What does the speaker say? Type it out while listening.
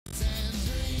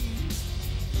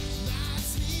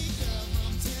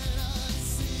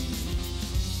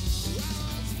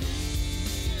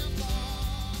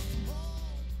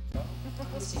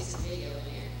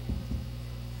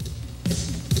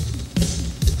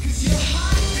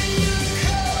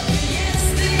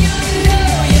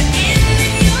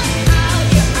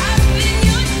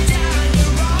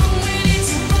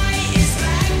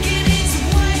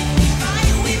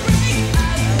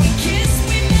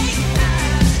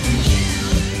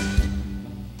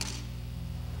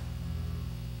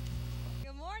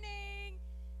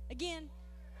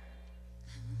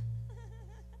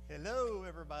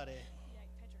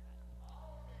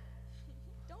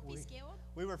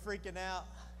were freaking out,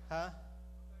 huh?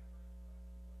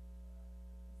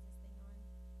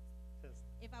 Is this thing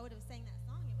on? If I would have sang that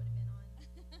song, it would have been on.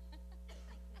 Thank goodness I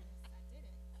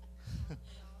did it.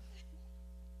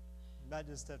 You might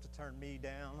just have to turn me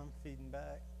down. I'm feeding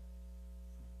back.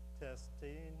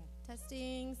 Testing.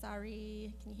 Testing.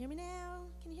 Sorry. Can you hear me now?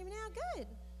 Can you hear me now? Good.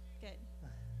 Good.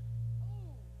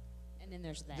 And then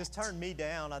there's that. Just turn me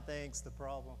down, I think, is the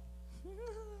problem.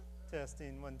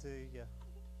 Testing, 1, 2, yeah.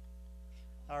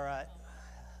 All right.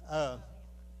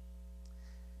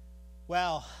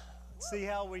 Wow. See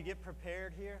how we get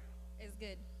prepared here? It's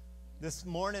good. This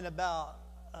morning about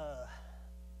 9?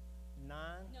 No,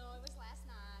 it was last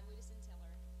night. We just didn't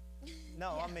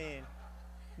tell her.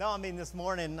 No, I mean this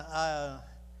morning.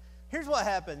 Here's what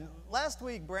happened. Last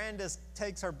week, Brandis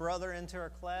takes her brother into her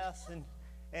class,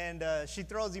 and she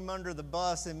throws him under the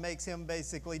bus and makes him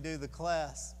basically do the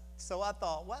class. So I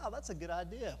thought, wow, that's a good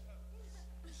idea.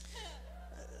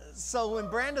 So when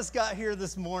Brandis got here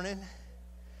this morning,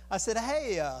 I said,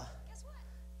 hey,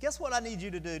 guess what I need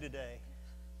you to do today?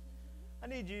 I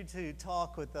need you to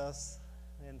talk with us.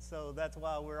 And so that's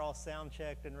why we're all sound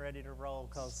checked and ready to roll,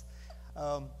 because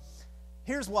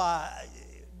here's why.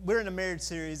 We're in a marriage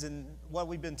series, and what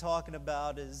we've been talking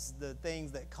about is the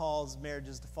things that cause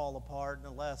marriages to fall apart.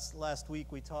 And last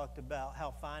week we talked about how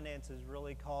finances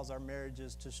really cause our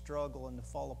marriages to struggle and to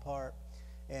fall apart.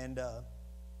 And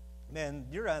man,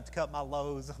 you're going to have to cut my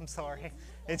lows. I'm sorry.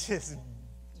 It's just,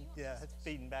 yeah, it's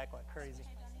feeding back like crazy.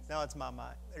 No, it's my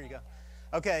mic. There you go.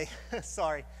 Okay,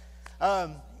 sorry.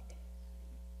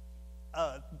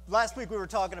 Last week we were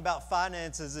talking about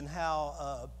finances and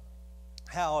how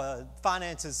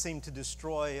finances seem to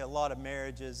destroy a lot of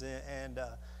marriages. And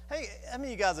hey, how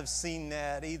many of you guys have seen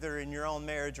that either in your own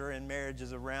marriage or in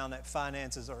marriages around, that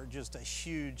finances are just a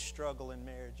huge struggle in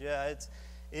marriage? Yeah,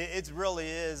 it really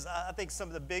is. I think some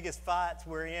of the biggest fights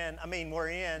we were in,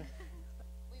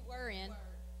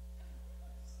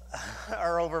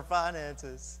 are over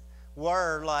finances.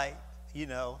 Were like,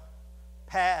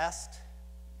 past.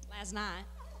 Last night.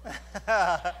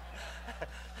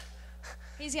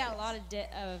 He's got a lot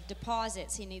of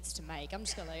deposits he needs to make. I'm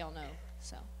just going to let y'all know.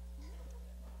 So,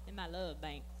 in my love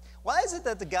bank. Why is it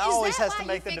that the guy always has to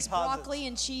make the deposits? Broccoli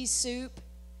and cheese soup?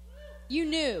 You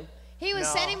knew. He was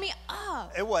setting me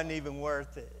up. It wasn't even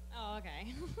worth it. Oh,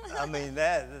 okay. I mean,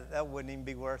 that wouldn't even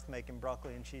be worth making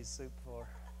broccoli and cheese soup for.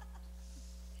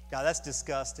 God, that's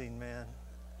disgusting, man.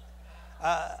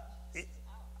 I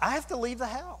have to leave the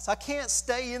house. I can't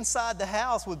stay inside the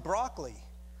house with broccoli.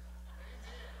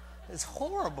 It's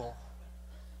horrible.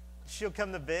 She'll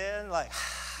come to bed like,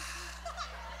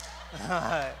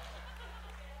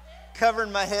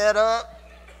 covering my head up.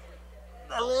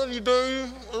 I love you, babe.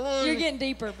 You're getting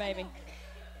deeper, baby.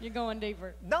 You're going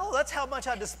deeper. No, that's how much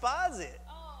I despise it.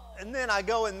 Oh. And then I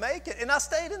go and make it, and I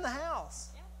stayed in the house.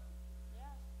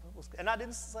 Yeah. And I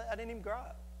didn't even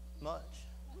cry much,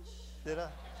 did I?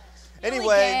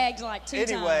 Anyway, gagged like two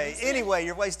times. Anyway,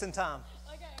 you're wasting time.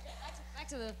 Okay. Back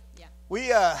to the,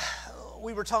 yeah.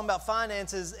 We were talking about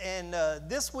finances, and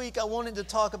this week I wanted to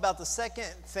talk about the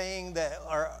second thing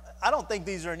I don't think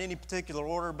these are in any particular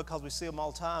order because we see them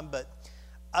all the time, but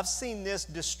I've seen this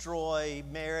destroy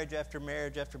marriage after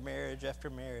marriage after marriage after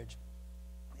marriage,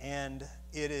 and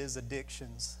it is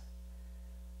addictions.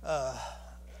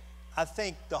 I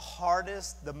think the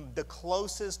hardest, the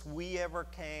closest we ever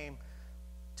came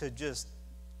to just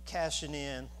cashing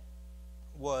in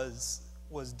was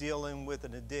dealing with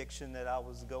an addiction that I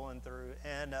was going through.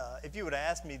 And if you would have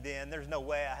asked me then, there's no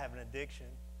way I have an addiction.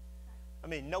 I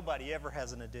mean, nobody ever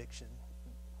has an addiction,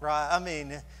 right? I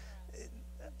mean,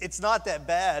 it's not that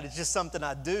bad. It's just something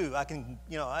I do. I can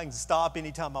stop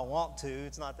anytime I want to.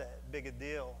 It's not that big a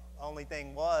deal. Only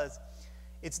thing was,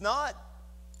 it's not.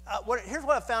 Here's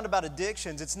what I found about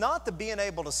addictions. It's not the being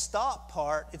able to stop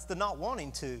part. It's the not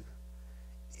wanting to.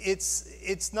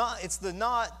 It's not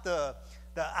the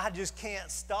I just can't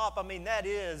stop. I mean,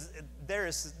 there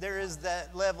is that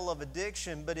level of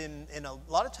addiction, but in a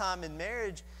lot of time in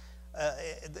marriage,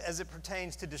 as it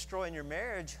pertains to destroying your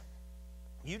marriage,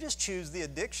 you just choose the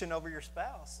addiction over your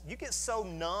spouse. You get so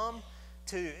numb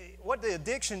to what the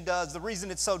addiction does. The reason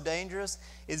it's so dangerous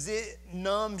is it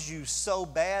numbs you so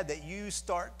bad that you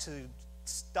start to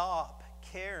stop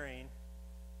caring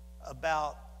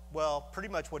about, well, pretty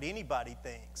much what anybody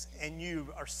thinks. And you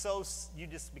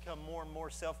just become more and more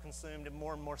self-consumed and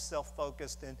more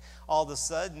self-focused. And all of a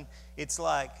sudden, it's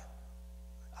like,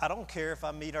 I don't care if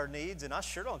I meet her needs, and I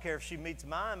sure don't care if she meets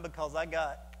mine because I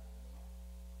got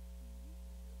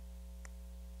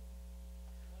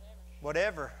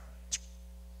whatever.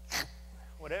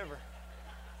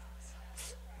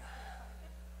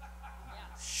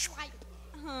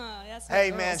 That's what Hey,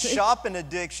 girls man, do. shopping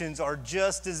addictions are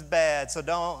just as bad, so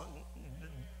don't.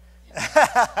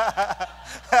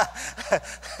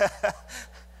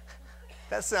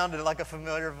 That sounded like a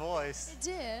familiar voice. It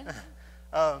did.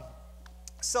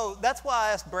 So that's why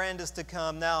I asked Brandis to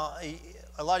come. Now,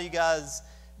 a lot of you guys,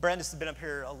 Brandis has been up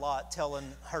here a lot telling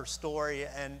her story,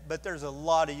 but there's a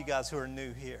lot of you guys who are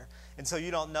new here. And so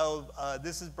you don't know,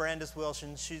 this is Brandis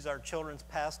Wilson. She's our children's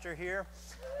pastor here.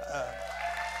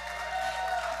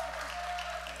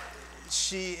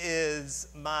 She is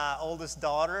my oldest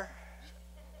daughter.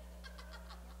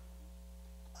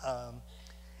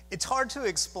 It's hard to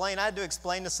explain. I had to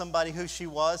explain to somebody who she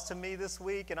was to me this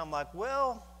week, and I'm like,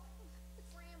 well,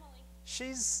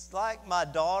 she's like my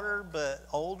daughter, but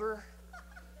older.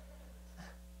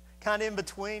 Kind of in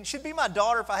between. She'd be my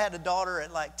daughter if I had a daughter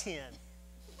at like 10.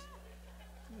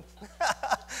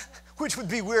 Which would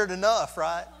be weird enough,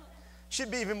 right?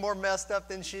 She'd be even more messed up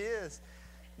than she is.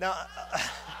 Now,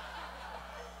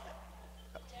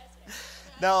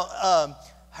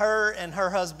 her and her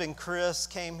husband Chris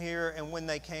came here, and when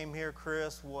they came here,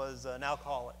 Chris was an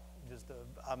alcoholic,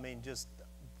 just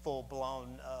full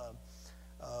blown,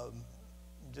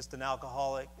 just an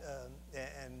alcoholic,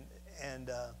 and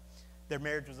their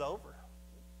marriage was over,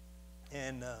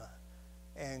 and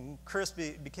Chris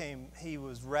he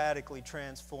was radically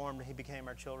transformed. He became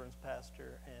our children's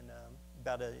pastor, and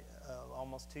about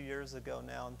almost 2 years ago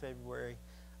now in February,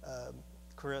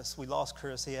 we lost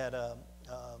Chris. He had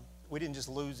we didn't just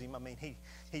lose him. I mean,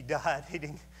 he died.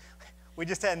 We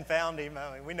just hadn't found him.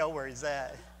 I mean, we know where he's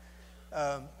at.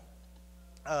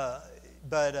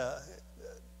 But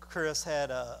Chris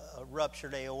had a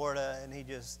ruptured aorta, and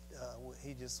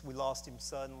we lost him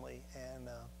suddenly.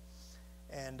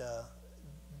 And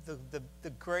the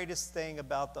greatest thing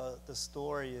about the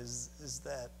story is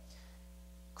that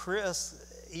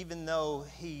Chris, even though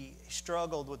he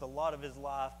struggled with a lot of his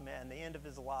life, man, the end of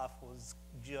his life was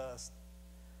just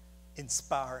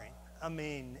inspiring. I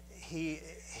mean, he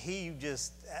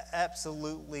just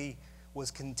absolutely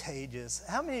was contagious.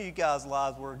 How many of you guys'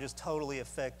 lives were just totally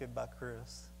affected by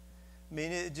Chris? I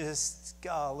mean,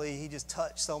 golly, he just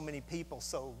touched so many people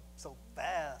so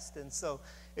fast. And so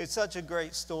it's such a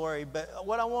great story. But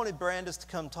what I wanted Brandis to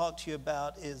come talk to you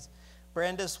about is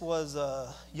Brandis was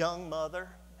a young mother,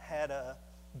 had a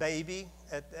baby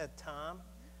at that time.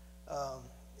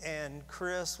 And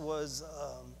Chris was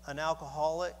an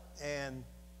alcoholic, and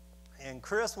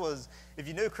Chris was, if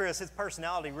you knew Chris, his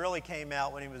personality really came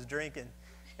out when he was drinking.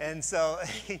 And so,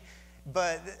 he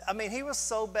was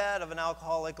so bad of an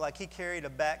alcoholic, like he carried a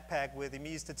backpack with him.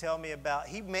 He used to tell me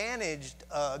he managed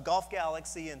Golf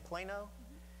Galaxy in Plano,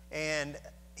 and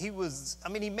he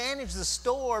managed the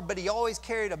store, but he always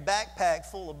carried a backpack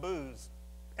full of booze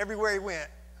everywhere he went.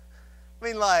 I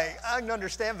mean, like, I can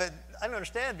understand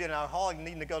being an alcoholic and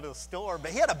needing to go to the store, but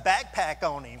he had a backpack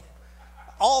on him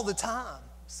all the time.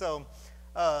 So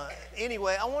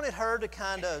anyway, I wanted her to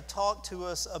kind of talk to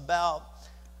us about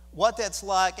what that's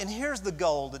like. And here's the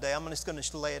goal today. I'm just going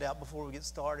to lay it out before we get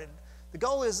started. The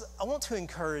goal is I want to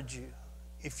encourage you.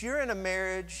 If you're in a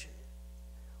marriage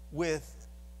with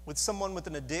someone with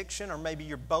an addiction, or maybe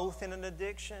you're both in an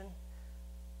addiction,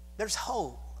 there's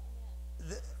hope.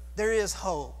 There is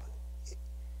hope.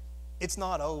 It's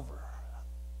not over.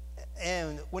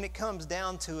 And when it comes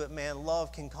down to it, man,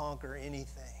 love can conquer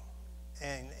anything.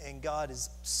 And God is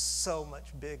so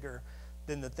much bigger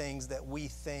than the things that we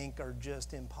think are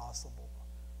just impossible.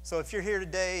 So if you're here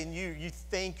today and you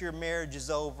think your marriage is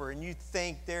over, and you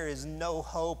think there is no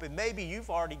hope, and maybe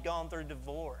you've already gone through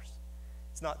divorce,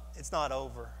 it's not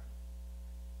over.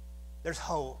 There's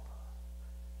hope.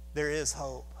 There is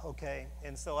hope, okay?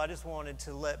 And so I just wanted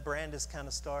to let Brandis kind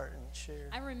of start and share.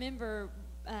 I remember,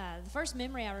 the first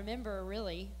memory I remember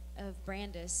really of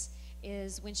Brandis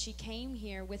is when she came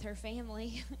here with her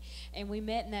family, and we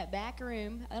met in that back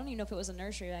room. I don't even know if it was a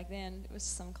nursery back then. It was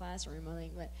some classroom, I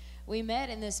think. But we met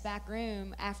in this back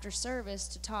room after service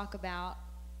to talk about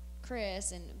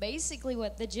Chris. And basically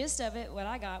what the gist of it, what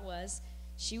I got was,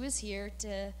 she was here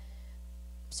to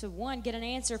one, get an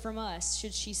answer from us.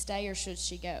 Should she stay or should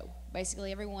she go?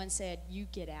 Basically, everyone said, you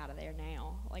get out of there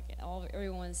now. Like,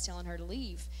 everyone's telling her to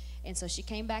leave. And so she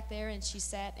came back there, and she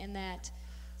sat in that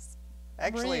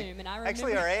room. And I remember,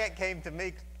 actually, our aunt came to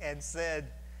me and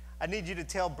said, I need you to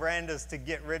tell Brandis to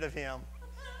get rid of him.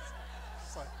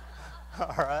 It's like,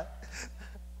 all right.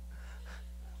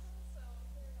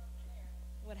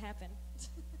 What happened?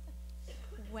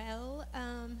 Well,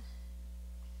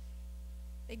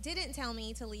 they didn't tell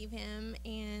me to leave him,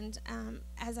 and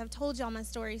as I've told y'all my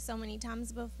story so many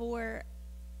times before,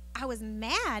 I was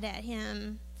mad at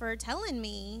him for telling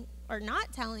me or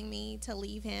not telling me to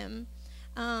leave him.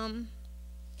 But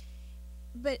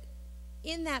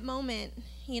in that moment,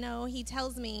 he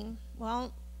tells me,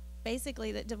 well,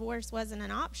 basically that divorce wasn't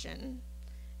an option.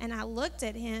 And I looked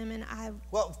at him and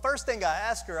Well, first thing I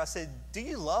asked her, I said, do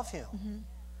you love him? Mm-hmm.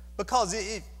 Because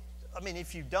if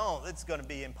you don't, it's going to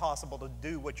be impossible to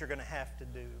do what you're going to have to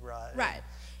do, right? Right.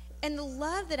 And the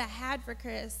love that I had for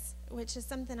Chris, which is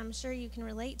something I'm sure you can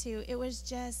relate to, it was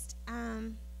just,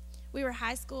 we were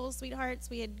high school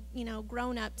sweethearts. We had,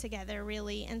 grown up together,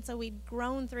 really. And so we'd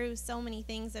grown through so many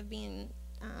things of being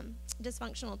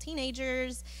dysfunctional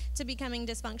teenagers to becoming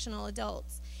dysfunctional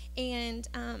adults. And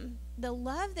the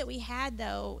love that we had,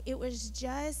 though, it was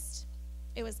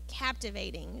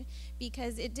captivating,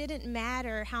 because it didn't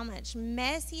matter how much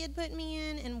mess he had put me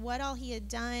in and what all he had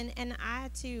done, and I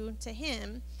too to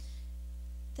him.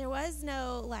 There was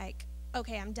no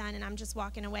okay, I'm done and I'm just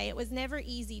walking away. It was never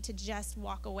easy to just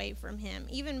walk away from him.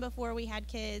 Even before we had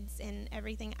kids and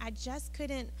everything, I just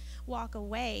couldn't walk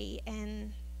away.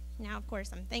 And now, of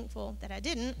course, I'm thankful that I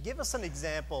didn't. Give us an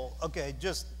example. Okay,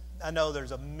 I know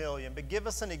there's a million, but give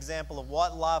us an example of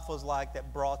what life was like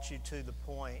that brought you to the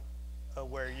point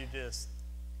where you just...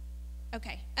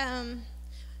 Okay.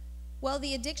 Well,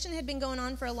 the addiction had been going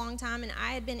on for a long time, and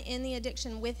I had been in the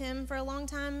addiction with him for a long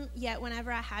time, yet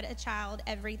whenever I had a child,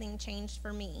 everything changed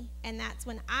for me. And that's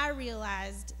when I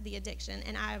realized the addiction,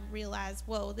 and I realized,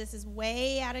 whoa, this is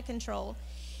way out of control.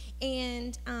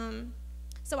 And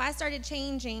so I started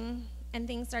changing, and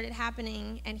things started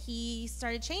happening, and he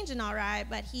started changing all right,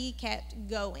 but he kept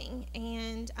going.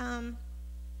 And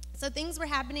so things were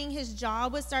happening. His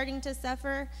job was starting to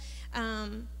suffer.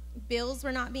 Bills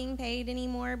were not being paid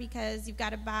anymore, because you've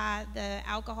got to buy the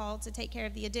alcohol to take care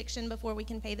of the addiction before we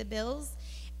can pay the bills.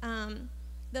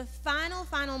 The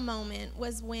final moment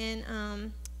was when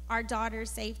our daughter's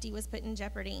safety was put in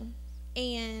jeopardy.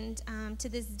 And to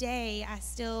this day, I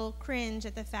still cringe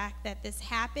at the fact that this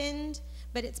happened,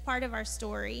 but it's part of our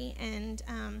story. And,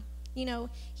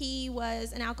 he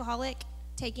was an alcoholic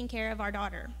taking care of our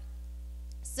daughter.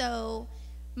 So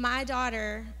my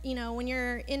daughter, when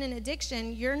you're in an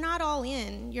addiction, you're not all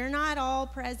in. You're not all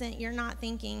present. You're not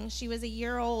thinking. She was a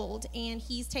year old, and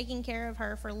he's taking care of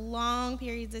her for long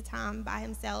periods of time by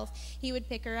himself. He would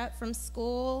pick her up from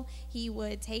school. He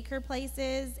would take her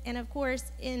places. And, of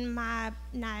course, in my,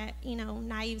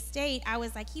 naive state, I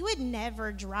was like, he would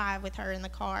never drive with her in the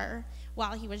car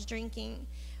while he was drinking.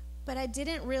 But I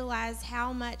didn't realize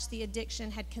how much the addiction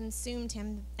had consumed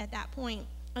him at that point.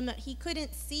 And that he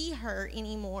couldn't see her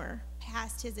anymore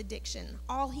past his addiction.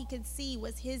 All he could see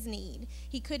was his need.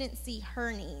 He couldn't see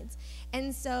her needs.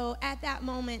 And so at that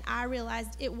moment, I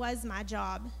realized it was my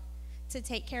job to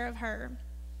take care of her.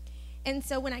 And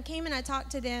so when I came and I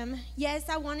talked to them, yes,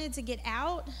 I wanted to get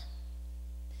out,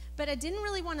 but I didn't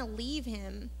really want to leave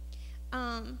him.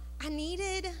 I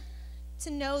needed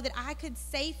to know that I could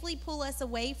safely pull us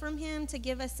away from him to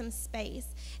give us some space.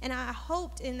 And I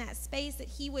hoped in that space that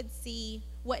he would see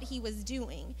what he was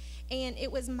doing. And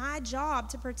it was my job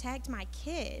to protect my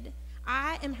kid.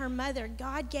 I am her mother.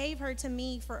 God gave her to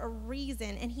me for a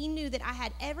reason, and he knew that I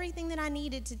had everything that I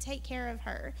needed to take care of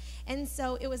her. And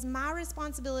so it was my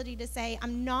responsibility to say,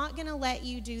 I'm not going to let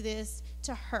you do this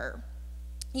to her.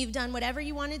 You've done whatever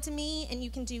you wanted to me, and you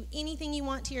can do anything you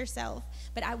want to yourself,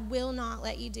 but I will not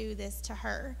let you do this to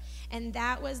her. And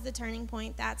that was the turning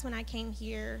point. That's when I came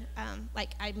here.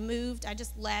 I moved. I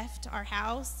just left our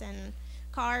house and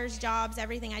cars, jobs,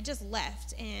 everything. I just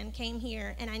left and came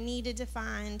here, and I needed to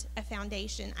find a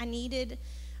foundation. I needed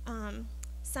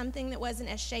something that wasn't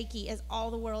as shaky as all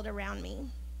the world around me.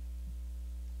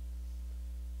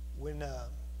 When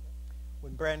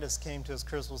Brandis came to us,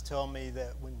 Chris was telling me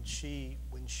that when she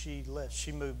left,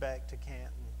 she moved back to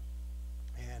Canton,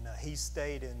 and he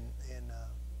stayed in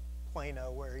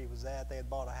Plano where he was at. They had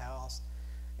bought a house,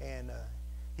 and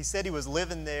he said he was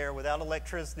living there without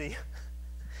electricity,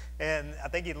 and I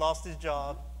think he'd lost his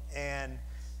job, and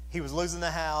he was losing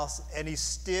the house, and he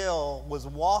still was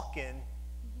walking,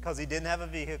 because he didn't have a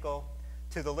vehicle,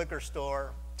 to the liquor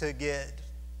store to get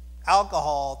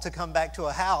alcohol to come back to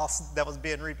a house that was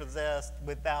being repossessed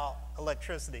without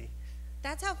electricity.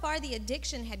 That's how far the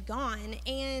addiction had gone.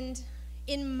 And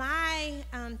in my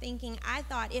thinking, I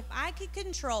thought if I could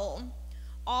control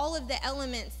all of the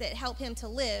elements that help him to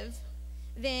live,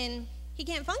 then he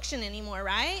can't function anymore,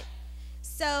 right?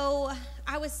 So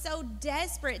I was so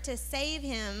desperate to save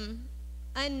him,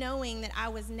 unknowing that I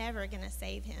was never going to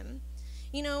save him.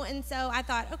 And so I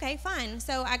thought, okay, fine.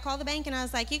 So I called the bank and I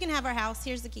was like, you can have our house.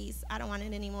 Here's the keys. I don't want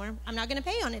it anymore. I'm not going to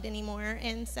pay on it anymore.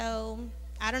 And so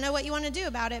I don't know what you want to do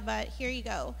about it, but here you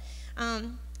go.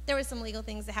 there were some legal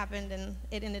things that happened, and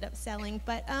it ended up selling.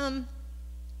 But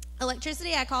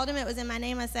electricity, I called him. It was in my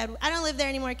name. I said, I don't live there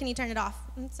anymore. Can you turn it off?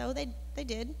 And so they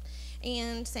did.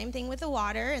 And same thing with the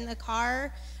water and the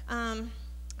car.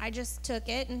 I just took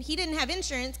it, and he didn't have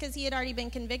insurance because he had already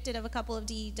been convicted of a couple of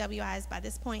DWIs by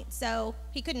this point, so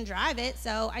he couldn't drive it,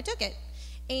 so I took it.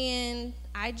 And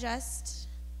I just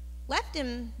left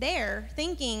him there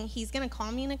thinking he's going to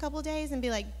call me in a couple of days and be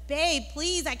like, babe,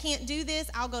 please, I can't do this.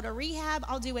 I'll go to rehab.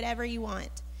 I'll do whatever you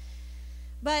want.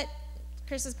 But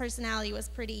Chris's personality was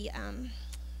pretty,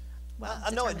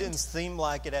 I know it didn't seem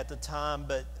like it at the time,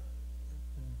 but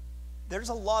there's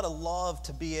a lot of love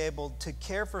to be able to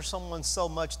care for someone so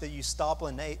much that you stop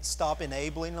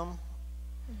enabling them.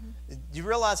 Mm-hmm. Do you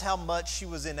realize how much she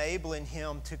was enabling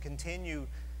him to continue?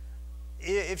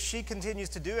 If she continues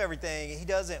to do everything, he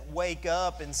doesn't wake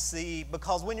up and see,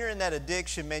 because when you're in that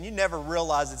addiction, man, you never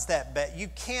realize it's that bad. You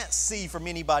can't see from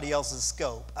anybody else's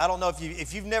scope. I don't know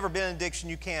if you've never been in addiction,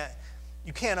 you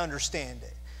can't understand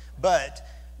it. But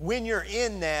when you're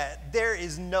in that, there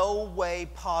is no way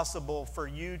possible for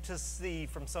you to see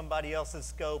from somebody else's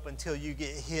scope until you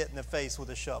get hit in the face with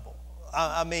a shovel.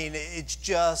 I mean, it's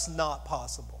just not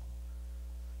possible.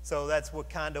 So that's what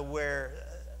kind of where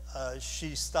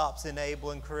she stops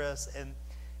enabling Chris.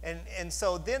 And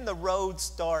so then the road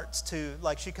starts to,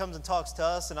 like, she comes and talks to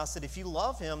us, and I said, if you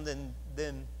love him,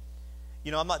 then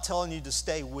you know, I'm not telling you to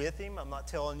stay with him. I'm not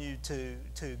telling you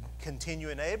to continue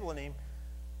enabling him,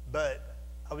 but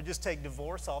I would just take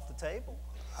divorce off the table.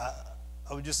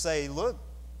 I would just say, look,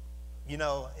 you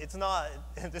know, it's not,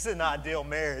 this is an ideal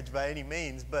marriage by any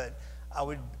means, but I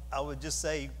would just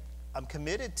say, I'm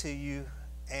committed to you.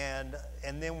 And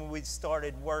then when we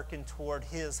started working toward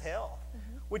his health,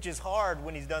 mm-hmm. which is hard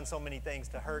when he's done so many things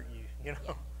to hurt you, you know.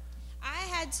 Yeah. I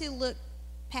had to look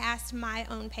past my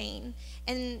own pain.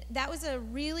 And that was a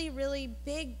really, really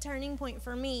big turning point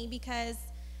for me, because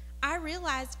I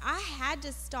realized I had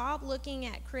to stop looking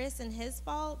at Chris and his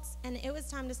faults, and it was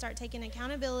time to start taking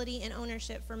accountability and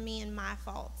ownership for me and my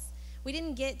faults. We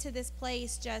didn't get to this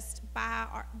place just by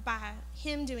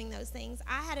him doing those things.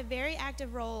 I had a very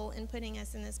active role in putting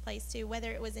us in this place too,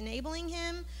 whether it was enabling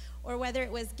him or whether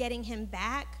it was getting him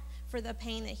back for the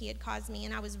pain that he had caused me,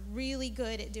 and I was really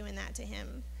good at doing that to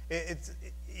him.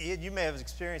 You may have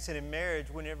experienced it in marriage.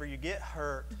 Whenever you get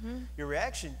hurt, mm-hmm. your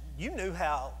reaction, you knew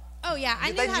how. Oh yeah,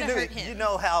 I knew how to hurt him. You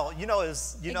know how, you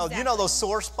know those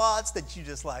sore spots that you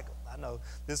just like, I know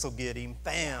this will get him,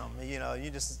 bam, you know, you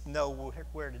just know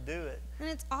where to do it. And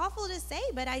it's awful to say,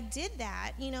 but I did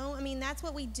that, you know. I mean, that's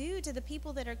what we do to the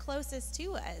people that are closest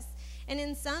to us. And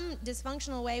in some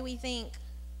dysfunctional way, we think,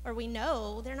 or we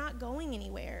know, they're not going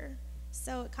anywhere.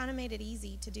 So it kind of made it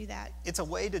easy to do that. It's a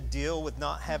way to deal with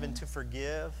not having mm-hmm. to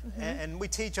forgive. Mm-hmm. And we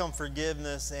teach on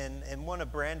forgiveness, and one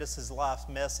of Brandis's life's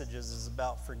messages is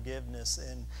about forgiveness.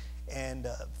 And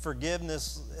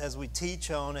forgiveness, as we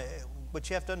teach on it, what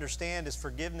you have to understand is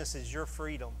forgiveness is your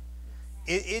freedom.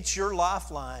 It's your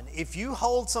lifeline. If you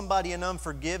hold somebody in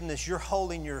unforgiveness, you're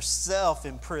holding yourself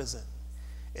in prison.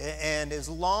 And as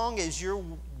long as you're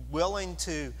willing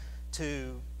to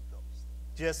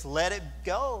just let it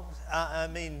go. I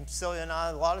mean, Celia and I,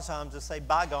 a lot of times, just say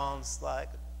bygones, like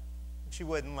she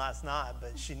wouldn't last night,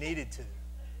 but she needed to.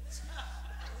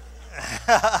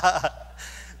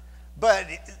 But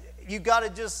you got to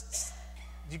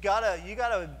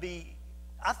be,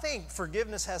 I think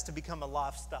forgiveness has to become a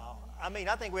lifestyle. I mean,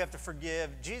 I think we have to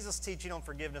forgive. Jesus' teaching on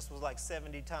forgiveness was like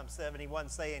 70 times 70. He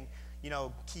wasn't saying, you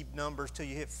know, keep numbers till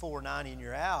you hit 490 and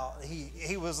you're out.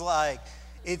 He was like,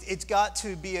 it's got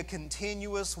to be a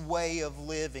continuous way of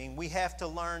living. We have to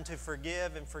learn to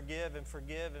forgive and forgive and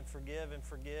forgive and forgive and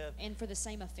forgive. And for the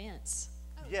same offense.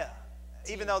 Yeah.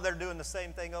 Even though they're doing the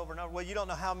same thing over and over. Well, you don't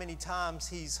know how many times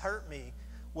he's hurt me.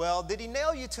 Well, did he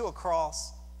nail you to a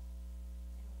cross?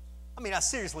 I mean, I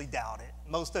seriously doubt it.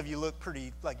 Most of you look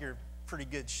like you're pretty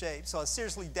good shape. So I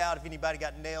seriously doubt if anybody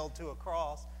got nailed to a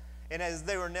cross. And as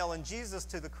they were nailing Jesus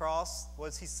to the cross, what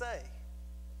does he say?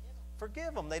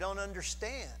 Forgive them. They don't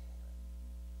understand.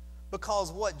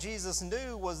 Because what Jesus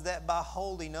knew was that by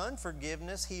holding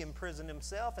unforgiveness, he imprisoned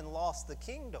himself and lost the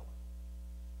kingdom.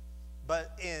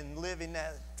 But in living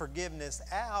that forgiveness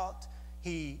out,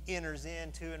 he enters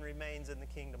into and remains in the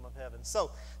kingdom of heaven.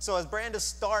 So as Brandis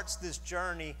starts this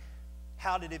journey,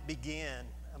 how did it begin?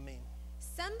 I mean,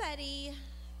 somebody,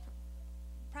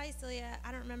 probably Celia,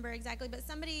 I don't remember exactly, but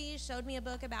somebody showed me a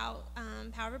book about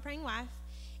Power of a Praying Wife,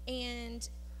 and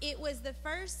it was the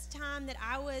first time that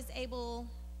I was able,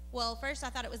 well, first I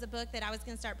thought it was a book that I was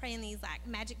going to start praying these like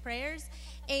magic prayers,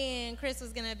 and Chris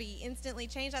was going to be instantly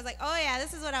changed. I was like, oh yeah,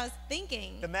 this is what I was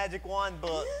thinking. The magic wand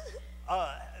book.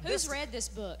 Who's read this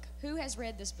book? Who has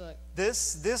read this book?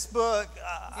 This book,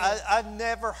 I've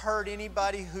never heard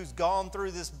anybody who's gone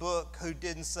through this book who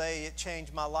didn't say it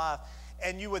changed my life.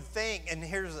 And you would think, and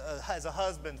here's as a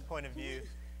husband's point of view,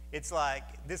 it's like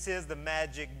this is the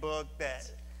magic book that,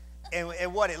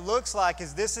 and what it looks like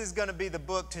is this is going to be the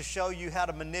book to show you how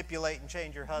to manipulate and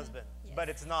change your husband. Yes. But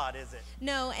it's not, is it?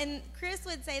 No, and Chris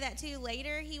would say that too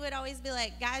later. He would always be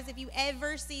like, guys, if you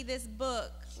ever see this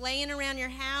book laying around your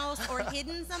house or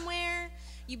hidden somewhere,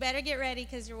 you better get ready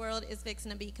because your world is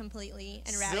fixing to be completely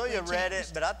and radically Celia read changed.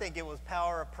 it, but I think it was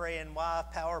Power of Praying Wife,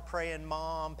 Power of Praying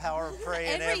Mom, Power of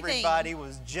Praying Everything. Everybody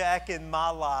was jacking my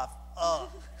life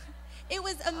up. It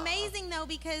was amazing, though,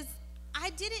 because I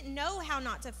didn't know how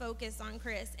not to focus on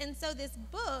Chris. And so this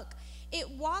book, it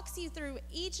walks you through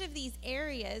each of these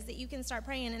areas that you can start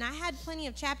praying. And I had plenty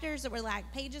of chapters that were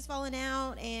like pages falling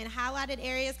out and highlighted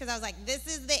areas because I was like, this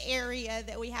is the area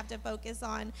that we have to focus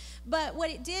on. But what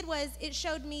it did was it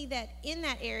showed me that in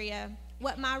that area,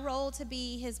 what my role to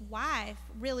be his wife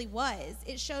really was.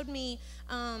 It showed me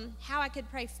how I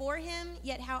could pray for him,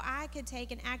 yet how I could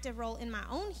take an active role in my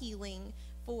own healing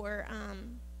for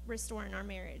restoring our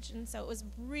marriage. And so it was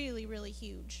really, really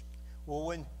huge. Well,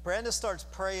 when Brenda starts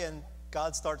praying,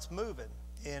 God starts moving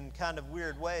in kind of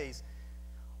weird ways.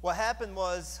 What happened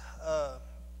was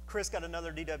Chris got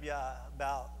another DWI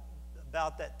about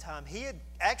that time.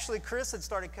 Chris had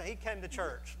started, he came to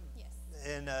church. Yes.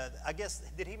 And I guess,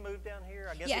 did he move down here?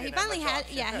 I guess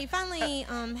he finally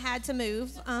had to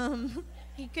move.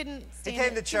 He couldn't stand He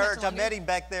came to church. I longer. met him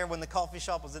back there when the coffee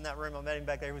shop was in that room. I met him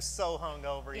back there. He was so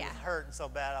hungover. He was hurting so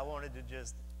bad. I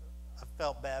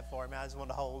felt bad for him. I just wanted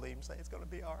to hold him and say, it's going to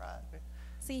be all right.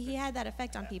 See, he had that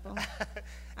effect on people.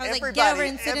 I was like, get over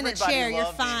and sit in a chair. You're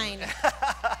loved fine.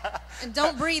 And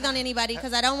don't breathe on anybody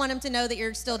because I don't want him to know that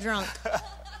you're still drunk.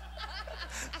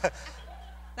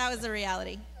 That was the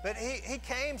reality. But he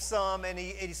came some, and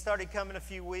he started coming a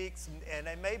few weeks, and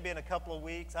it may have been a couple of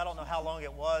weeks. I don't know how long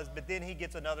it was, but then he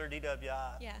gets another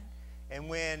DWI. Yeah. And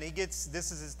when he gets,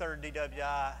 this is his third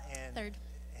DWI, and Third.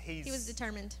 He was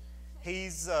determined.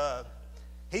 He's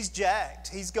jacked.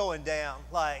 He's going down.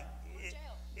 Like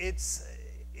it's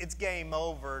game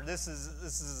over. This is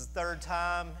his third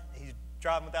time. He's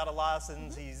driving without a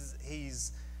license.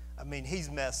 Mm-hmm.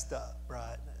 He's messed up,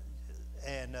 right?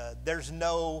 And there's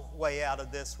no way out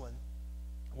of this one.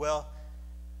 Well,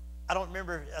 I don't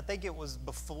remember. I think it was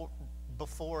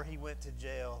before he went to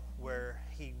jail where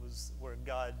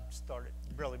God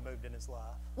really moved in his life.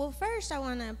 Well, first I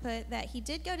want to put that he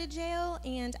did go to jail,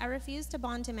 and I refused to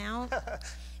bond him out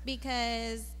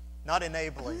because not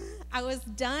enabling. I was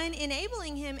done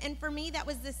enabling him, and for me that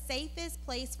was the safest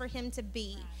place for him to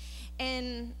be.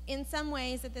 And in some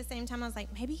ways, at the same time, I was like,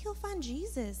 maybe he'll find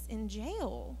Jesus in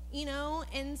jail,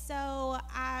 And so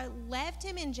I left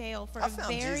him in jail for I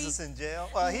found Jesus in jail.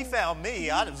 Well, he found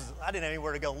me. I didn't have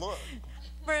anywhere to go look.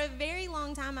 For a very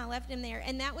long time, I left him there.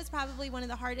 And that was probably one of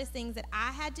the hardest things that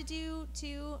I had to do,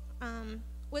 too,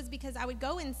 was because I would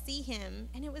go and see him.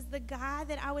 And it was the guy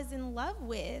that I was in love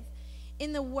with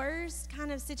in the worst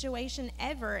kind of situation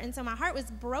ever. And so my heart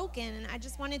was broken. And I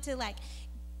just wanted to,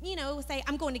 say,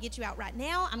 I'm going to get you out right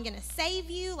now. I'm going to save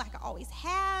you like I always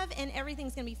have, and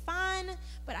everything's going to be fine.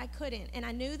 But I couldn't. And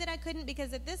I knew that I couldn't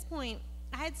because at this point,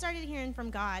 I had started hearing from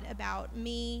God about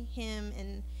me, him,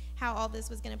 and how all this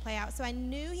was going to play out. So I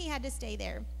knew he had to stay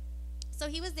there. So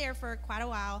he was there for quite a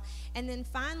while. And then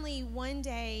finally one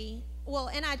day,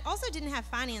 and I also didn't have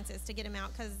finances to get him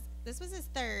out because this was his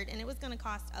third, and it was going to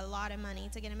cost a lot of money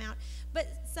to get him out. But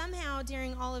somehow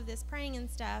during all of this praying and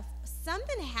stuff,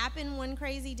 something happened one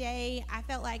crazy day. I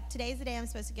felt like today's the day I'm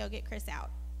supposed to go get Chris out.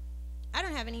 I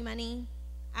don't have any money.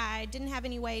 I didn't have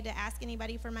any way to ask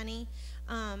anybody for money.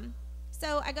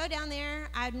 So I go down there.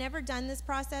 I've never done this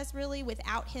process really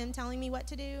without him telling me what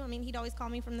to do. He'd always call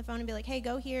me from the phone and be like, hey,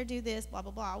 go here, do this, blah,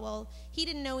 blah, blah. Well, he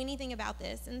didn't know anything about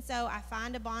this. And so I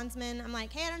find a bondsman. I'm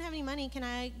like, hey, I don't have any money. Can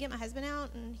I get my husband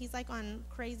out? And he's like on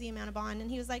crazy amount of bond.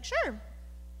 And he was like, sure.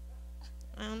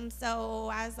 So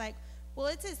I was like, well,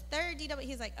 it's his third DW.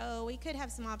 He's like, oh, we could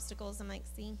have some obstacles. I'm like,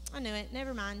 see, I knew it.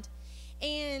 Never mind.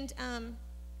 And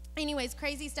anyways,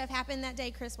 crazy stuff happened that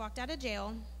day. Chris walked out of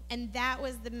jail. And that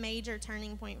was the major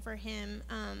turning point for him.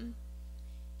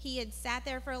 He had sat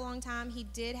there for a long time. He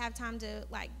did have time to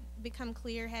become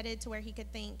clear-headed to where he could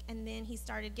think. And then he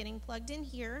started getting plugged in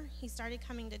here. He started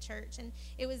coming to church. And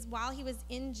it was while he was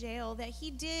in jail that he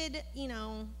did,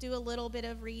 do a little bit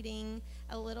of reading,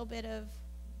 a little bit of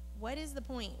what is the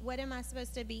point? What am I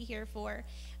supposed to be here for?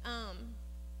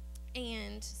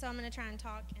 And so I'm going to try and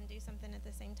talk and do something at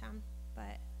the same time.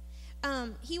 But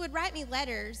he would write me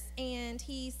letters, and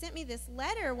he sent me this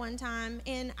letter one time,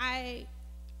 and I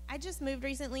just moved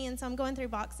recently, and so I'm going through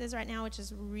boxes right now, which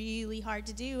is really hard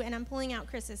to do, and I'm pulling out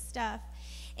Chris's stuff,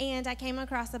 and I came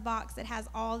across a box that has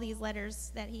all these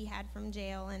letters that he had from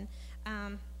jail, and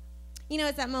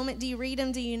it's that moment, do you read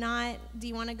them, do you not? Do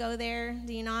you want to go there,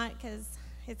 do you not? Because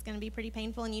it's going to be pretty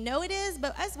painful, and it is,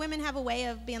 but us women have a way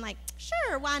of being like,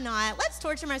 sure, why not? Let's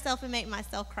torture myself and make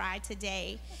myself cry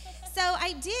today. So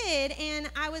I did, and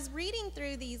I was reading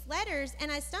through these letters, and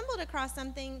I stumbled across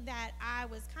something that I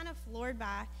was kind of floored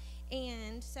by,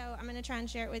 and so I'm going to try and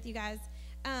share it with you guys.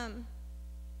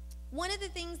 One of the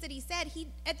things that he said,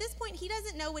 at this point, he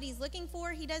doesn't know what he's looking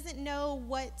for. He doesn't know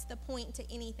what's the point to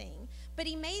anything. But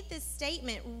he made this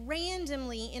statement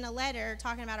randomly in a letter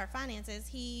talking about our finances.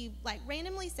 He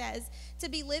randomly says, to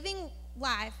be living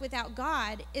life without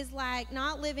God is like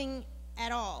not living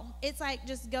at all. It's like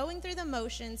just going through the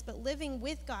motions, but living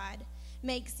with God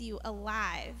makes you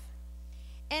alive.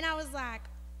 And I was like,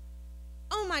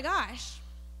 oh my gosh,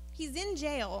 he's in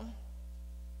jail.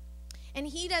 And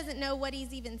he doesn't know what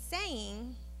he's even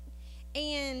saying.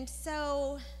 And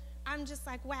so I'm just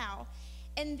like, wow.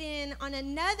 And then on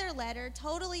another letter,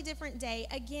 totally different day,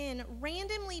 again,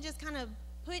 randomly just kind of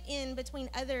put in between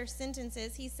other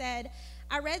sentences, he said,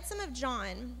 I read some of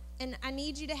John, and I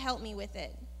need you to help me with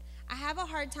it. I have a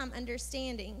hard time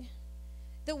understanding.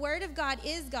 The Word of God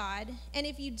is God, and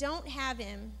if you don't have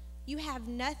him, you have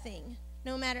nothing,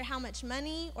 no matter how much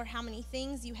money or how many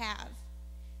things you have.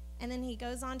 And then he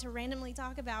goes on to randomly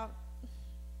talk about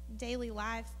daily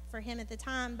life for him at the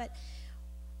time. But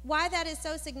why that is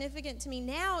so significant to me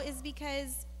now is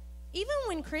because even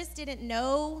when Chris didn't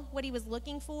know what he was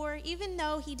looking for, even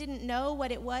though he didn't know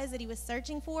what it was that he was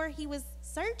searching for, he was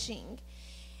searching.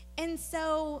 And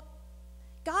so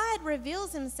God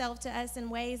reveals himself to us in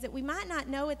ways that we might not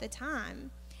know at the time.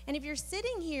 And if you're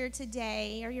sitting here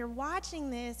today, or you're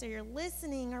watching this, or you're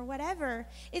listening, or whatever,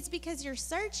 it's because you're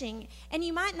searching. And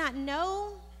you might not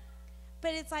know,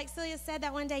 but it's like Celia said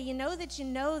that one day, you know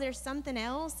there's something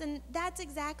else. And that's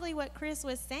exactly what Chris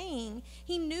was saying.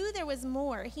 He knew there was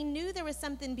more. He knew there was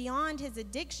something beyond his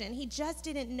addiction. He just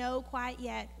didn't know quite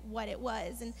yet what it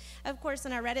was. And of course,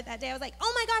 when I read it that day, I was like,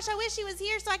 oh my gosh, I wish he was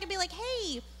here so I could be like,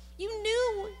 hey, you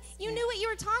knew what you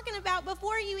were talking about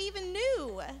before you even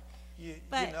knew.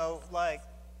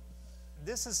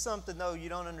 This is something, though, you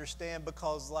don't understand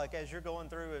because, as you're going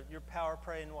through it, your power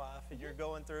praying wife, and you're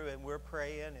going through it, and we're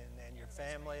praying, and your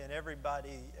family, and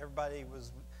everybody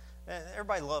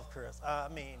loved Chris.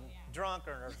 Drunk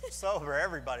or sober,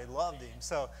 everybody loved him.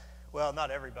 So, well,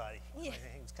 not everybody. Yeah.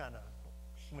 He was kind of,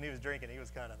 when he was drinking, he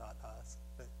was kind of not nice.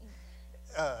 But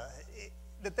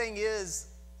the thing is,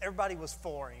 everybody was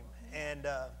for him, and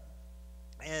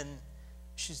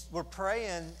we're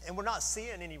praying, and we're not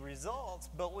seeing any results.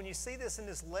 But when you see this in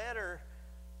this letter,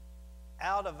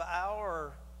 out of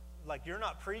you're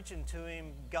not preaching to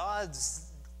him,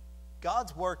 God's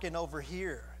working over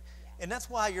here. And that's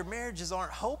why your marriages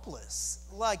aren't hopeless.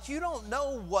 You don't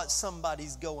know what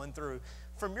somebody's going through.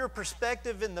 From your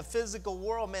perspective in the physical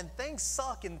world, man, things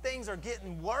suck and things are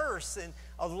getting worse. And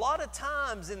a lot of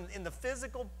times in the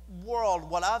physical world,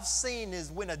 what I've seen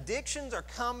is when addictions are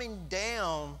coming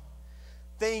down,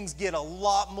 things get a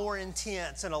lot more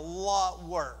intense and a lot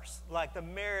worse. The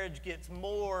marriage gets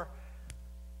more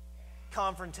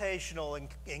confrontational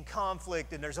and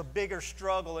conflict, and there's a bigger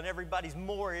struggle, and everybody's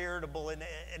more irritable, and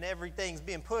everything's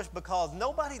being pushed because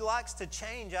nobody likes to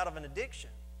change out of an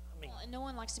addiction. And no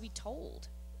one likes to be told.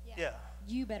 Yeah.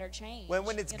 You better change.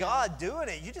 When it's God doing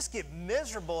it, you just get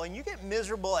miserable, and you get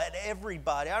miserable at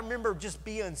everybody. I remember just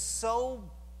being so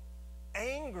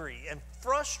angry and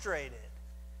frustrated.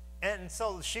 And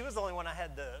so she was the only one I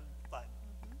had to,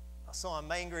 so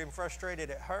I'm angry and frustrated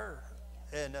at her.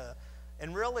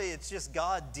 And really, it's just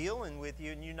God dealing with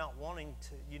you and you not wanting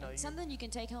to, Something you can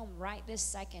take home right this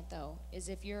second, though, is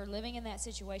if you're living in that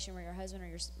situation where your husband or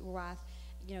your wife,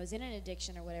 is in an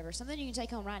addiction or whatever, something you can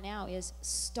take home right now is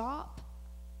stop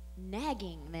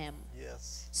nagging them.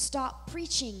 Yes. Stop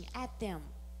preaching at them.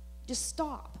 Just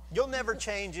stop. You'll never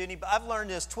change anybody. I've learned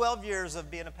this 12 years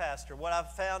of being a pastor. What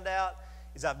I've found out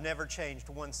is I've never changed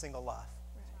one single life.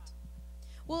 Right.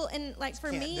 Well, and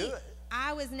for me,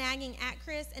 I was nagging at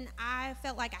Chris, and I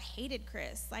felt like I hated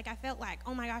Chris. I felt like,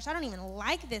 oh my gosh, I don't even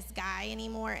like this guy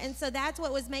anymore. And so that's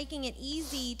what was making it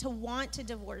easy to want to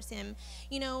divorce him,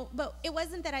 But it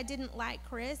wasn't that I didn't like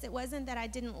Chris. It wasn't that I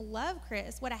didn't love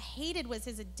Chris. What I hated was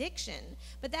his addiction.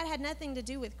 But that had nothing to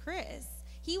do with Chris.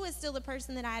 He was still the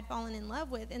person that I had fallen in love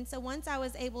with. And so once I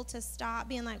was able to stop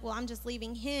being like, well, I'm just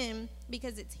leaving him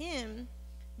because it's him,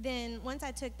 then once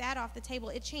I took that off the table,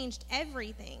 it changed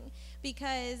everything,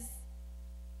 because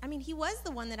I mean, he was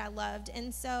the one that I loved,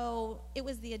 and so it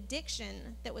was the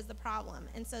addiction that was the problem.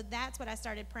 And so that's what I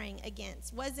started praying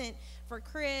against. Wasn't for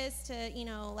Chris to,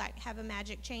 like have a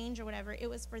magic change or whatever. It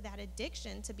was for that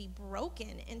addiction to be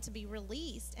broken and to be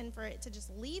released, and for it to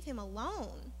just leave him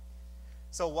alone.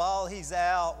 So while he's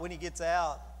out, when he gets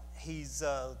out, he's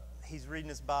reading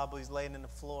his Bible. He's laying in the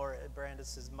floor at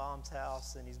Brandis' mom's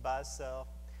house, and he's by himself.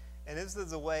 And this is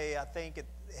the way I think it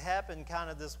happened, kind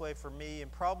of this way for me.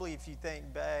 And probably if you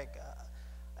think back,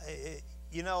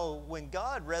 when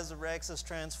God resurrects us,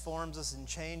 transforms us, and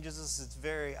changes us, it's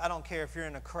very, I don't care if you're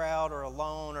in a crowd or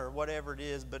alone or whatever it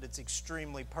is, but it's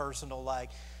extremely personal.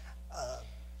 Like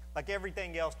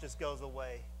everything else just goes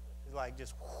away. It's like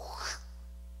just,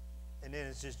 and then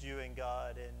it's just you and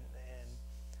God.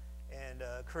 And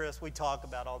Chris, we talk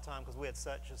about all the time because we had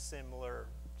such a similar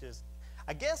just,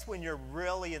 I guess when you're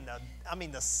really in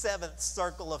the seventh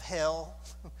circle of hell,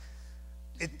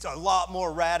 it's a lot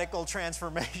more radical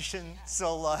transformation.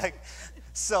 So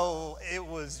it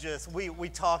was just, we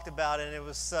talked about it, and it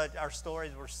was such, our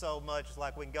stories were so much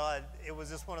like when God, it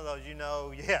was just one of those,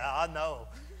 yeah, I know.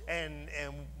 And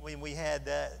when we had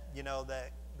that,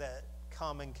 that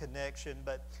common connection,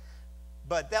 but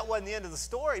that wasn't the end of the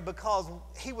story, because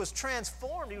he was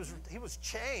transformed. He was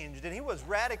changed, and he was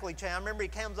radically changed. I remember he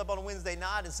comes up on a Wednesday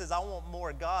night and says, I want more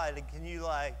of God. And can you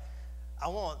I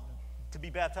want to be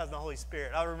baptized in the Holy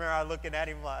Spirit. I remember I looking at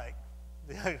him like,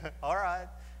 all right,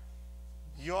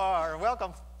 you are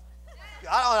welcome.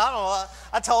 I don't know.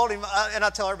 I told him, and I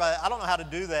tell everybody, I don't know how to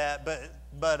do that,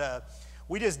 but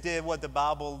we just did what the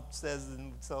Bible says,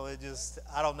 and so it just,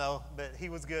 I don't know. But he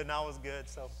was good, and I was good,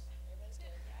 so.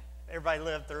 Everybody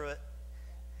lived through it.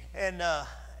 And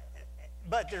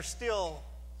but there's still,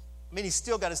 he's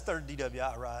still got his third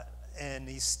DWI, right? And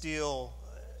he's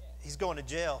going to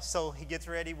jail. So he gets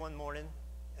ready one morning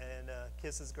and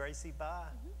kisses Gracie bye,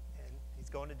 and he's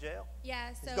going to jail.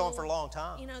 Yeah, so he's going for a long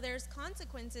time. There's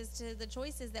consequences to the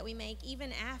choices that we make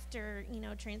even after,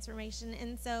 transformation.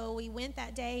 And so we went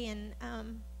that day, and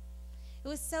it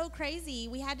was so crazy.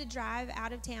 We had to drive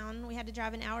out of town. We had to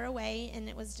drive an hour away, and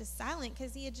it was just silent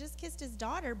because he had just kissed his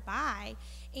daughter bye.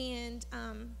 And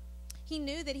he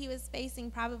knew that he was facing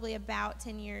probably about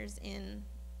 10 years in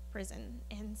prison.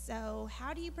 And so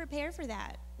how do you prepare for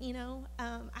that?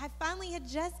 I finally had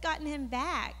just gotten him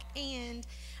back, and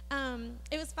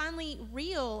it was finally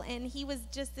real, and he was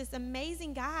just this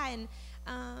amazing guy.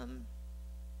 And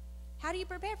how do you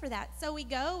prepare for that? So we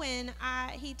go, and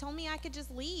he told me I could just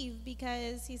leave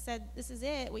because he said, this is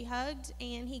it. We hugged,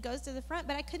 and he goes to the front,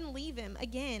 but I couldn't leave him.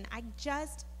 Again, I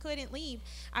just couldn't leave.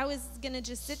 I was going to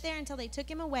just sit there until they took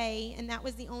him away, and that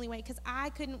was the only way, because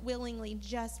I couldn't willingly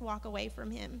just walk away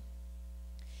from him.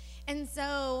 And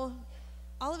so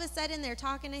all of a sudden they're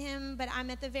talking to him, but I'm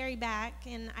at the very back,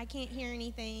 and I can't hear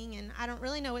anything, and I don't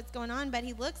really know what's going on, but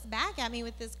he looks back at me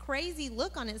with this crazy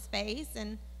look on his face,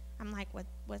 and I'm like,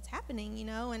 what's happening,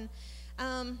 And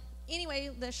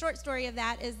anyway, the short story of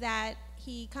that is that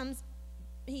he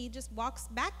just walks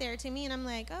back there to me, and I'm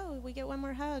like, oh, we get one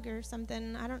more hug or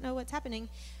something. I don't know what's happening.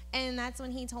 And that's when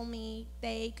he told me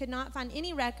they could not find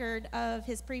any record of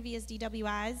his previous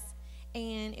DWIs,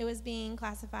 and it was being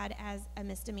classified as a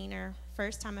misdemeanor,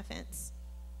 first-time offense.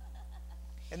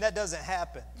 And that doesn't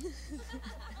happen.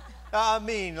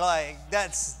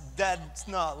 That's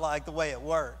not like the way it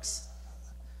works.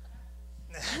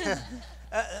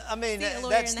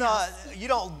 That's not, you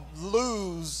don't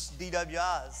lose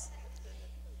DWIs.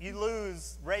 You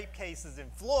lose rape cases in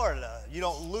Florida. You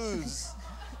don't lose,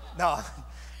 no.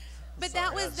 But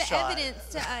that was the evidence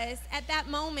to us at that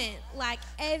moment. Like,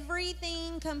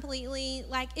 everything completely,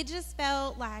 like, it just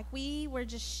felt like we were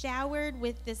just showered